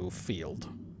blue field.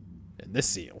 And this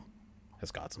seal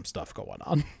has got some stuff going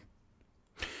on.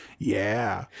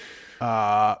 Yeah.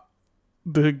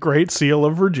 The Great Seal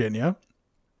of Virginia.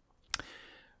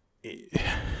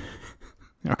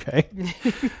 Okay.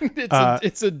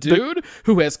 It's a dude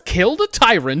who has killed a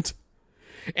tyrant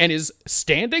and is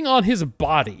standing on his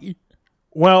body.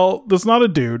 Well, that's not a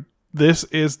dude. This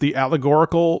is the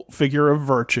allegorical figure of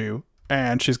virtue,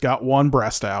 and she's got one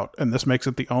breast out, and this makes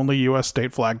it the only U.S.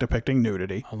 state flag depicting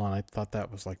nudity. Hold on, I thought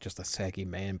that was like just a saggy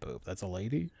man boob. That's a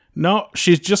lady? No,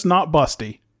 she's just not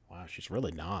busty. Wow, she's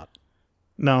really not.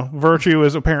 No, virtue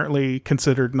is apparently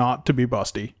considered not to be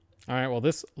busty. All right, well,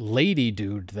 this lady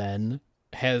dude then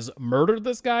has murdered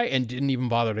this guy and didn't even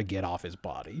bother to get off his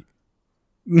body.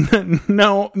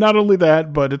 No, not only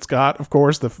that, but it's got, of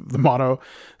course, the motto,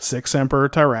 Sic Semper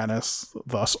Tyrannis,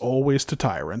 thus always to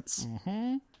tyrants.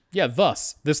 Mm-hmm. Yeah,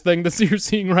 thus. This thing that you're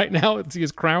seeing right now, it's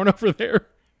his crown over there.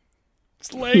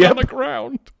 It's laying on the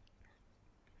ground.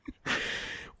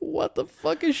 What the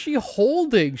fuck is she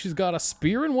holding? She's got a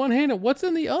spear in one hand, and what's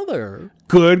in the other?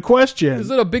 Good question.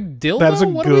 Is it a big dildo? That is a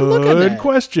what are we looking good at?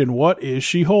 question. What is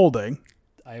she holding?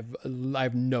 I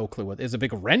have no clue. What is it? A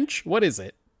big wrench? What is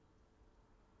it?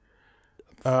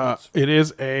 It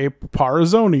is a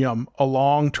parazonium, a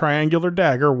long triangular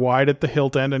dagger wide at the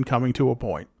hilt end and coming to a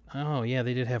point. Oh, yeah,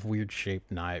 they did have weird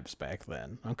shaped knives back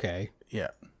then. Okay. Yeah.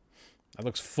 That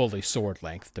looks fully sword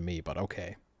length to me, but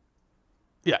okay.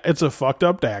 Yeah, it's a fucked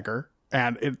up dagger,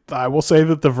 and I will say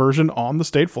that the version on the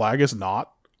state flag is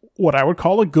not what I would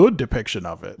call a good depiction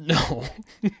of it. No.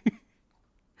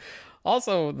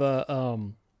 Also,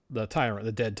 the tyrant,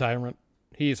 the dead tyrant,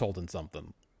 he's holding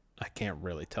something. I can't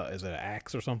really tell. Is it an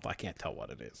axe or something? I can't tell what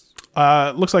it is.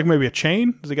 Looks like maybe a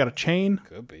chain. Has he got a chain?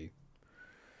 Could be.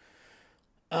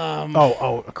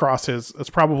 Across his.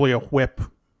 It's probably a whip.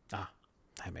 Ah,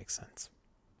 that makes sense.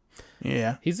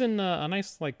 Yeah. He's in a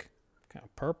nice, like, kind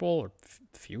of purple or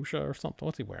fuchsia or something.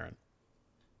 What's he wearing?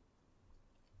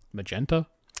 Magenta?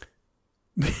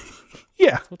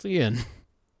 Yeah. What's he in?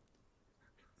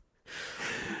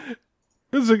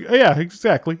 Yeah,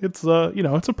 exactly. It's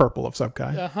it's a purple of some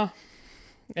kind. Uh-huh.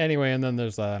 Anyway, and then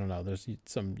there's I don't know, there's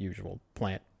some usual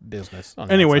plant business on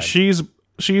the Anyway, outside.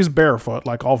 she's barefoot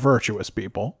like all virtuous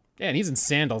people. Yeah, and he's in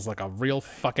sandals like a real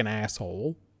fucking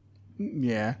asshole.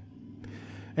 Yeah.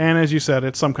 And as you said,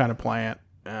 it's some kind of plant.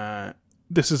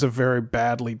 This is a very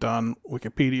badly done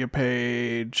Wikipedia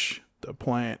page. The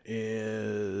plant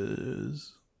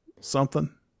is something.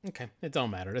 Okay, it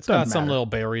don't matter. It's Doesn't got some matter. little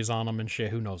berries on them and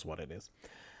shit. Who knows what it is?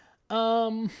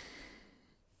 Oh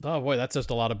boy, that's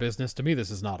just a lot of business. To me, this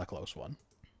is not a close one.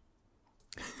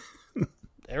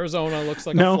 Arizona looks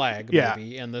like a flag, yeah.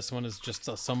 maybe, and this one is just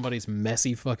somebody's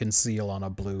messy fucking seal on a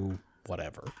blue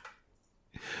whatever.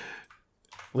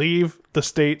 Leave the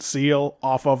state seal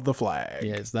off of the flag.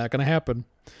 Yeah, it's not going to happen.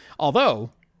 Although,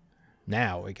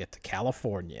 now we get to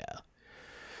California.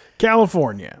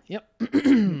 California, Yep.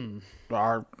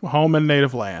 our home and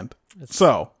native land.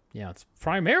 So, Yeah, it's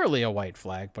primarily a white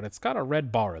flag, but it's got a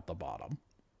red bar at the bottom.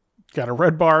 Got a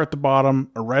red bar at the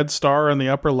bottom, a red star in the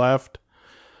upper left,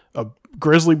 a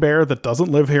grizzly bear that doesn't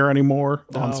live here anymore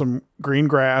on some green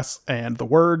grass, and the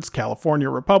words California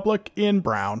Republic in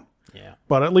brown. Yeah.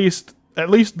 But at least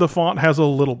the font has a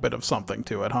little bit of something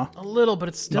to it, huh? A little, but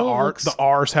it still The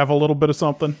R's have a little bit of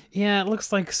something. Yeah, it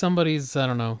looks like somebody's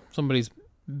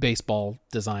baseball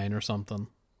design or something.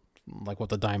 Like what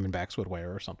the Diamondbacks would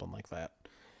wear or something like that.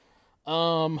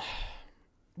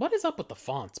 What is up with the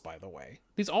fonts, by the way?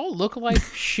 These all look like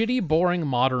shitty, boring,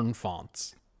 modern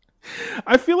fonts.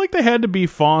 I feel like they had to be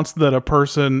fonts that a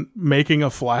person making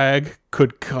a flag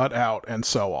could cut out and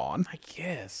so on. I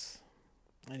guess.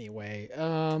 Anyway,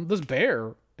 this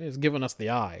bear is giving us the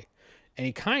eye, and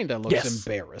he kind of looks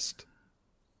embarrassed.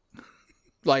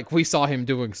 Like we saw him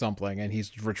doing something, and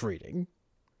he's retreating.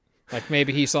 Like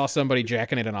maybe he saw somebody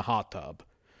jacking it in a hot tub.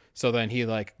 So then he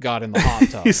got in the hot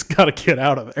tub. He's got to get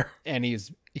out of there. And he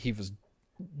was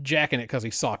jacking it because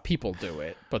he saw people do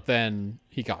it, but then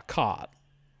he got caught.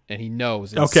 And he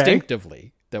knows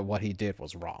instinctively that what he did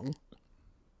was wrong.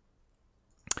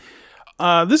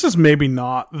 This is maybe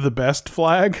not the best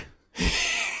flag.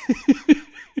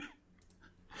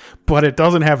 But it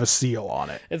doesn't have a seal on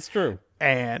it. It's true.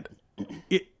 And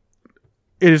it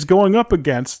is going up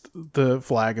against the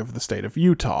flag of the state of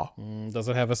Utah. Does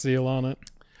it have a seal on it?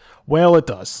 Well, it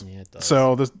does. Yeah, it does.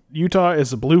 So the Utah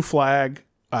is a blue flag,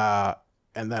 and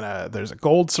then there's a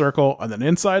gold circle, and then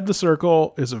inside the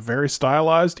circle is a very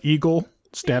stylized eagle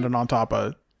standing on top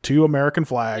of two American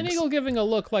flags. An eagle giving a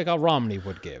look like a Romney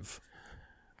would give.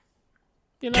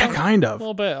 You know, Yeah, kind a of.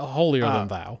 little bit holier than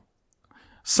thou.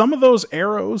 Some of those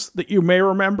arrows that you may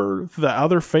remember the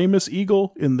other famous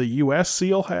eagle in the U.S.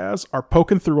 seal has are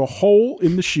poking through a hole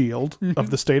in the shield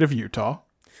of the state of Utah,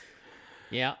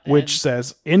 Yeah. which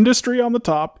says industry on the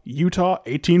top, Utah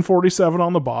 1847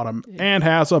 on the bottom, and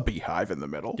has a beehive in the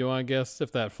middle. Do you want to guess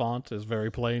if that font is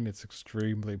very plain? It's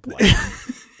extremely plain.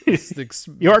 It's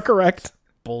You are correct.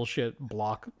 bullshit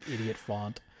block idiot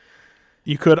font.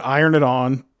 You could iron it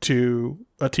on to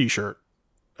a t-shirt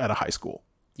at a high school.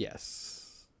 Yes.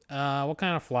 What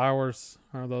kind of flowers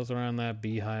are those around that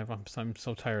beehive? I'm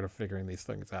so tired of figuring these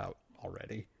things out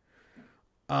already.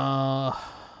 I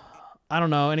don't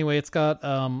know. Anyway, it's got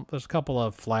there's a couple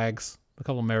of flags, a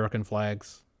couple American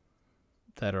flags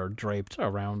that are draped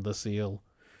around the seal.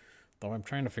 Though I'm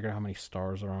trying to figure out how many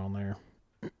stars are on there.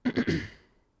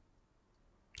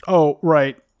 Oh,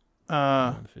 right.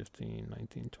 15,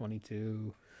 19,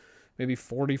 22, maybe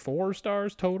 44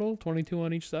 stars total, 22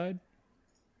 on each side.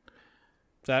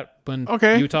 Is that when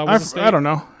Okay. Utah was a state? I don't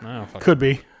know. Oh, fuck. Could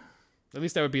be. At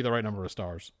least that would be the right number of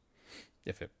stars,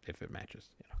 if it matches.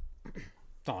 You know,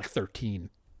 it's not like 13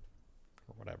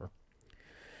 or whatever.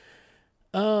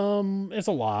 It's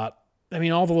a lot. I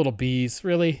mean, all the little bees.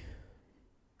 Really,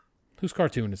 whose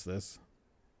cartoon is this?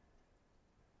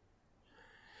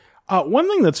 One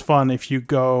thing that's fun if you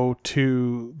go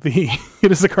to the it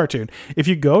is a cartoon. If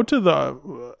you go to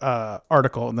the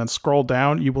article and then scroll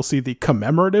down, you will see the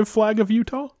commemorative flag of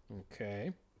Utah,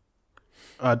 Okay.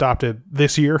 adopted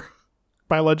this year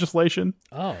by legislation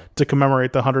Oh, to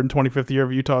commemorate the 125th year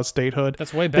of Utah's statehood.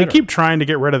 that's way better. They keep trying to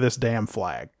get rid of this damn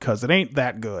flag because it ain't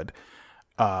that good.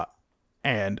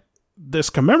 And this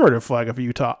commemorative flag of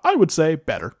Utah, I would say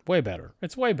better. way better.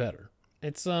 It's way better.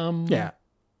 It's Yeah.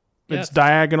 Yeah, It's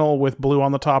diagonal with blue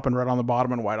on the top and red on the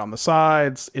bottom and white on the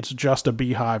sides. It's just a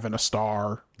beehive and a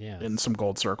star Yeah. and some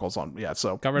gold circles on. Yeah,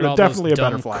 so covered all definitely those a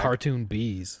better dumb flag. cartoon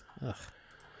bees. Ugh.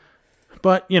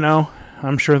 But, you know,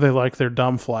 I'm sure they like their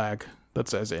dumb flag that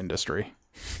says industry.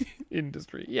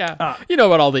 Industry. Yeah. You know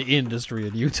about all the industry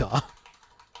in Utah.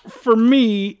 For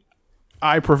me,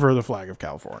 I prefer the flag of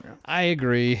California. I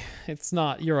agree. It's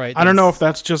not. You're right. I don't know if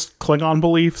that's just Klingon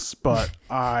beliefs, but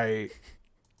I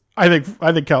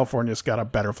think California's got a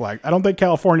better flag. I don't think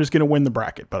California's going to win the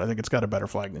bracket, but I think it's got a better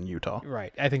flag than Utah.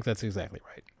 Right. I think that's exactly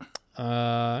right.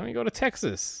 Let me go to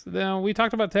Texas. Now, we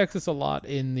talked about Texas a lot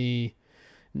in the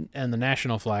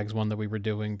national flags one that we were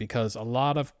doing because a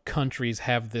lot of countries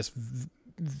have this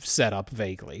set up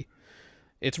vaguely.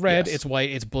 It's red, Yes. it's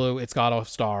white, it's blue, it's got a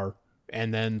star,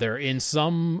 and then they're in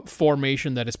some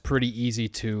formation that is pretty easy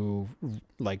to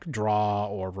draw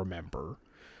or remember.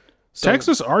 So,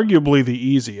 Texas, arguably the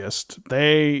easiest.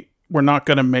 They were not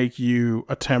going to make you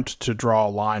attempt to draw a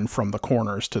line from the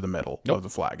corners to the middle of the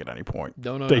flag at any point.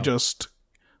 No. They just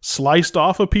sliced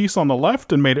off a piece on the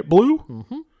left and made it blue.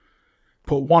 Mm-hmm.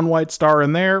 Put one white star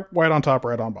in there, white on top,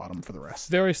 red on bottom for the rest.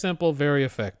 very simple, very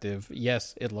effective.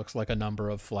 Yes, it looks like a number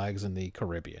of flags in the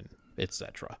Caribbean,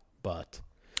 etc. But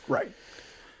Right.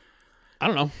 I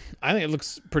don't know. I think it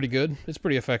looks pretty good. It's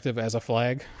pretty effective as a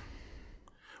flag.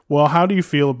 Well, how do you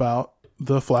feel about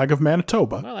the flag of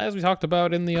Manitoba? Well, as we talked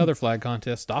about in the other flag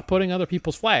contest, stop putting other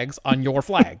people's flags on your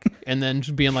flag and then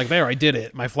just being like, there, I did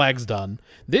it. My flag's done.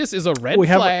 This is a red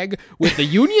flag with the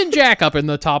Union Jack up in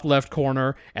the top left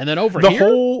corner, and then over here...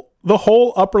 The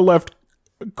whole upper left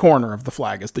corner of the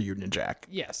flag is the Union Jack.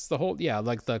 Yes, the whole... Yeah,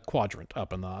 like the quadrant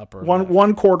up in the upper...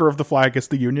 One quarter of the flag is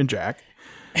the Union Jack.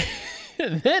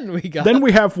 And then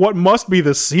we have what must be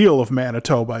the seal of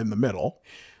Manitoba in the middle.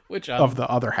 Which of the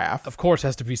other half, of course,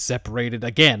 has to be separated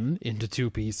again into two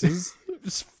pieces.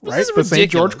 Right, the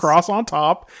St. George Cross on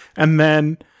top, and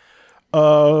then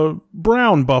a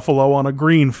brown buffalo on a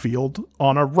green field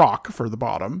on a rock for the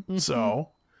bottom. Mm-hmm. So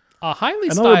a highly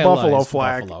another stylized buffalo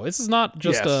flag. Buffalo. This is not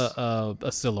just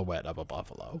a silhouette of a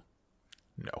buffalo.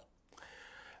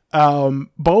 No.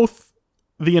 Both.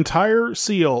 The entire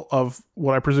seal of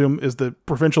what I presume is the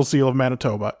provincial seal of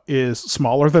Manitoba is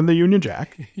smaller than the Union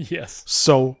Jack. Yes.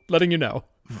 So letting you know.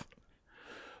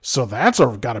 So that's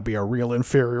got to be a real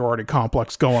inferiority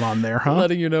complex going on there, huh?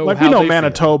 Letting you know, like how we know they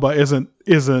Manitoba isn't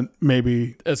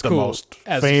maybe as the cool most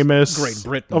as famous Great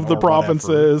Britain of the or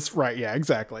provinces, whatever. Right? Yeah,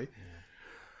 exactly.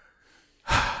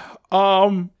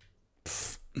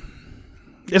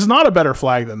 It's not a better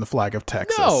flag than the flag of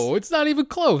Texas. No, it's not even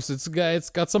close. It's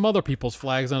got some other people's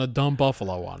flags on a dumb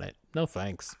buffalo on it. No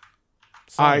thanks.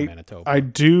 Sorry, Manitoba. I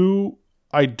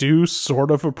do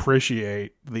sort of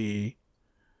appreciate the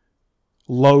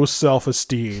low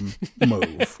self-esteem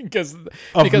move because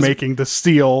making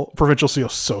the provincial seal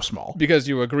so small. Because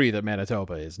you agree that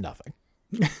Manitoba is nothing.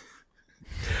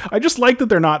 I just like that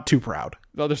they're not too proud.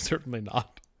 No, they're certainly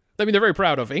not. I mean, they're very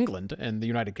proud of England and the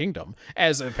United Kingdom,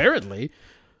 as apparently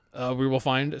we will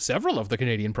find several of the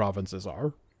Canadian provinces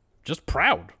are. Just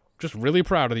proud. Just really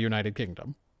proud of the United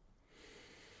Kingdom.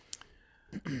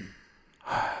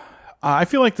 I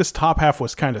feel like this top half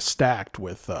was kind of stacked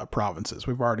with provinces.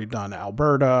 We've already done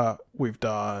Alberta. We've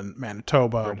done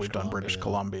Manitoba. We've done British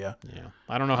Columbia. Yeah.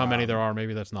 I don't know how many there are.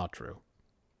 Maybe that's not true.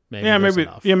 Maybe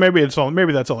that's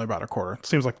only about a quarter. It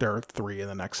seems like there are 3 in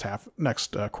the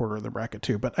next quarter of the bracket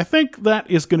too. But I think that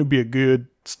is going to be a good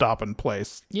stopping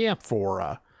place. Yeah.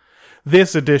 For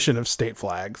this edition of State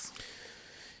Flags.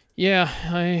 Yeah,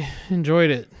 I enjoyed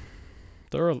it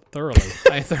thoroughly.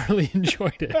 I thoroughly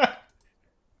enjoyed it.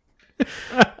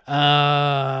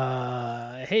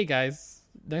 Hey guys,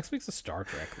 next week's a Star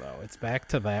Trek though. It's back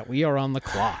to that. We are on the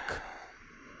clock.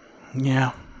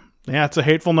 Yeah. Yeah, it's a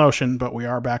hateful notion, but we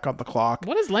are back on the clock.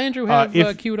 What does Landrew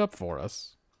have queued up for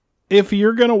us? If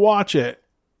you're going to watch it,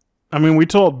 I mean, we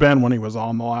told Ben when he was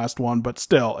on the last one, but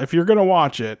still, if you're going to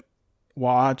watch it,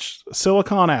 watch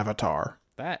Silicon Avatar.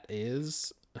 That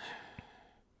is...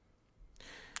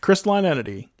 Crystalline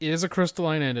Entity. It is a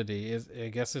crystalline entity. Is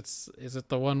it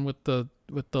the one with the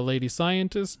lady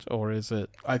scientist, or is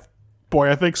it... I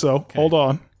think so. Okay. Hold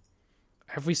on.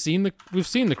 Have we've seen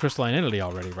the crystalline entity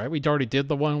already, right? We already did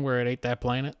the one where it ate that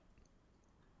planet.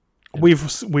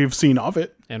 We've seen of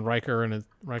it. And Riker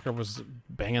was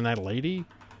banging that lady.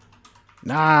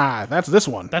 Nah, that's this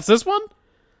one. That's this one?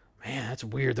 Man, that's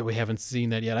weird that we haven't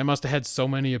seen that yet. I must have had so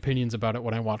many opinions about it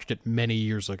when I watched it many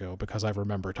years ago because I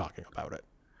remember talking about it.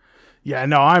 Yeah,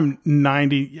 no, I'm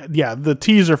 90. Yeah, the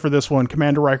teaser for this one,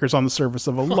 Commander Riker's on the surface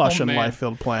of a lush and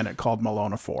life-filled planet called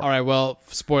Malona 4. All right, well,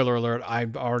 spoiler alert, I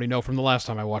already know from the last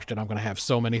time I watched it, I'm going to have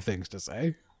so many things to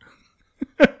say.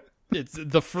 It's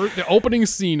the opening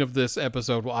scene of this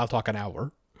episode, well, I'll talk an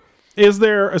hour. Is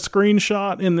there a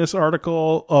screenshot in this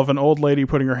article of an old lady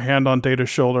putting her hand on Data's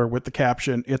shoulder with the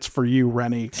caption, "It's for you,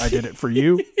 Rennie. I did it for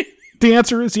you"? The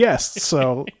answer is yes,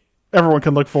 so everyone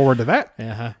can look forward to that.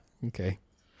 Uh-huh. Okay.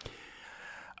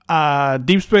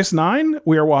 Deep Space Nine,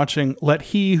 we are watching Let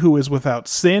He Who Is Without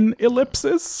Sin,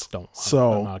 ellipsis.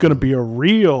 Going to be a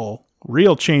real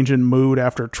change in mood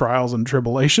after trials and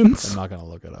tribulations. I'm not going to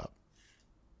look it up.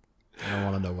 I don't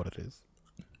want to know what it is.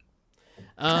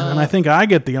 And then I think I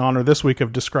get the honor this week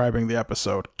of describing the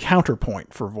episode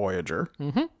Counterpoint for Voyager.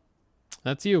 Mm-hmm.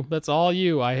 That's you. That's all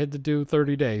you. I had to do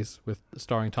 30 days with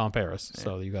starring Tom Paris,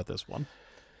 so you got this one.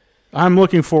 I'm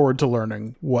looking forward to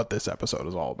learning what this episode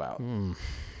is all about.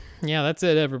 Yeah, that's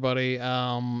it, everybody.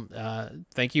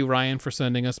 Thank you, Ryan, for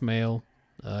sending us mail.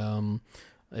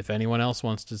 If anyone else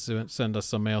wants to send us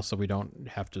some mail so we don't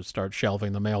have to start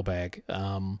shelving the mailbag,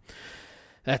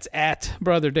 that's at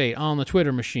BrotherDate on the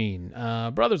Twitter machine.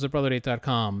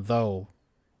 Brothers@brotherdate.com, though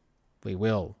we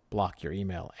will block your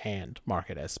email and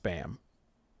mark it as spam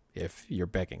if you're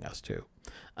begging us to.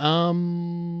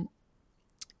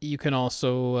 You can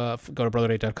also go to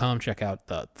brotherdate.com, check out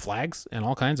the flags and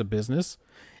all kinds of business.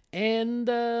 And,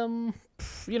 the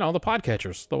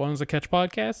podcatchers, the ones that catch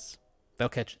podcasts, they'll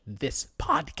catch this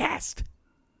podcast.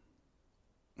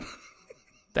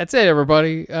 That's it,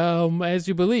 everybody. As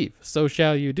you believe, so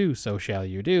shall you do. So shall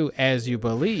you do. As you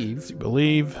believe,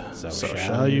 so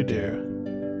shall you do.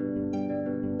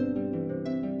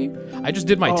 I just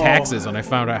did my taxes and I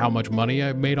found out how much money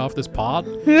I made off this pod,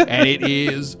 and it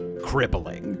is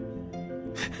crippling.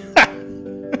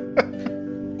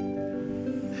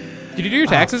 Did you do your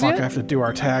taxes yet? I have to do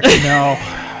our taxes. No.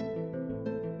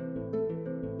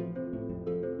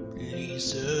 Please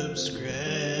subscribe.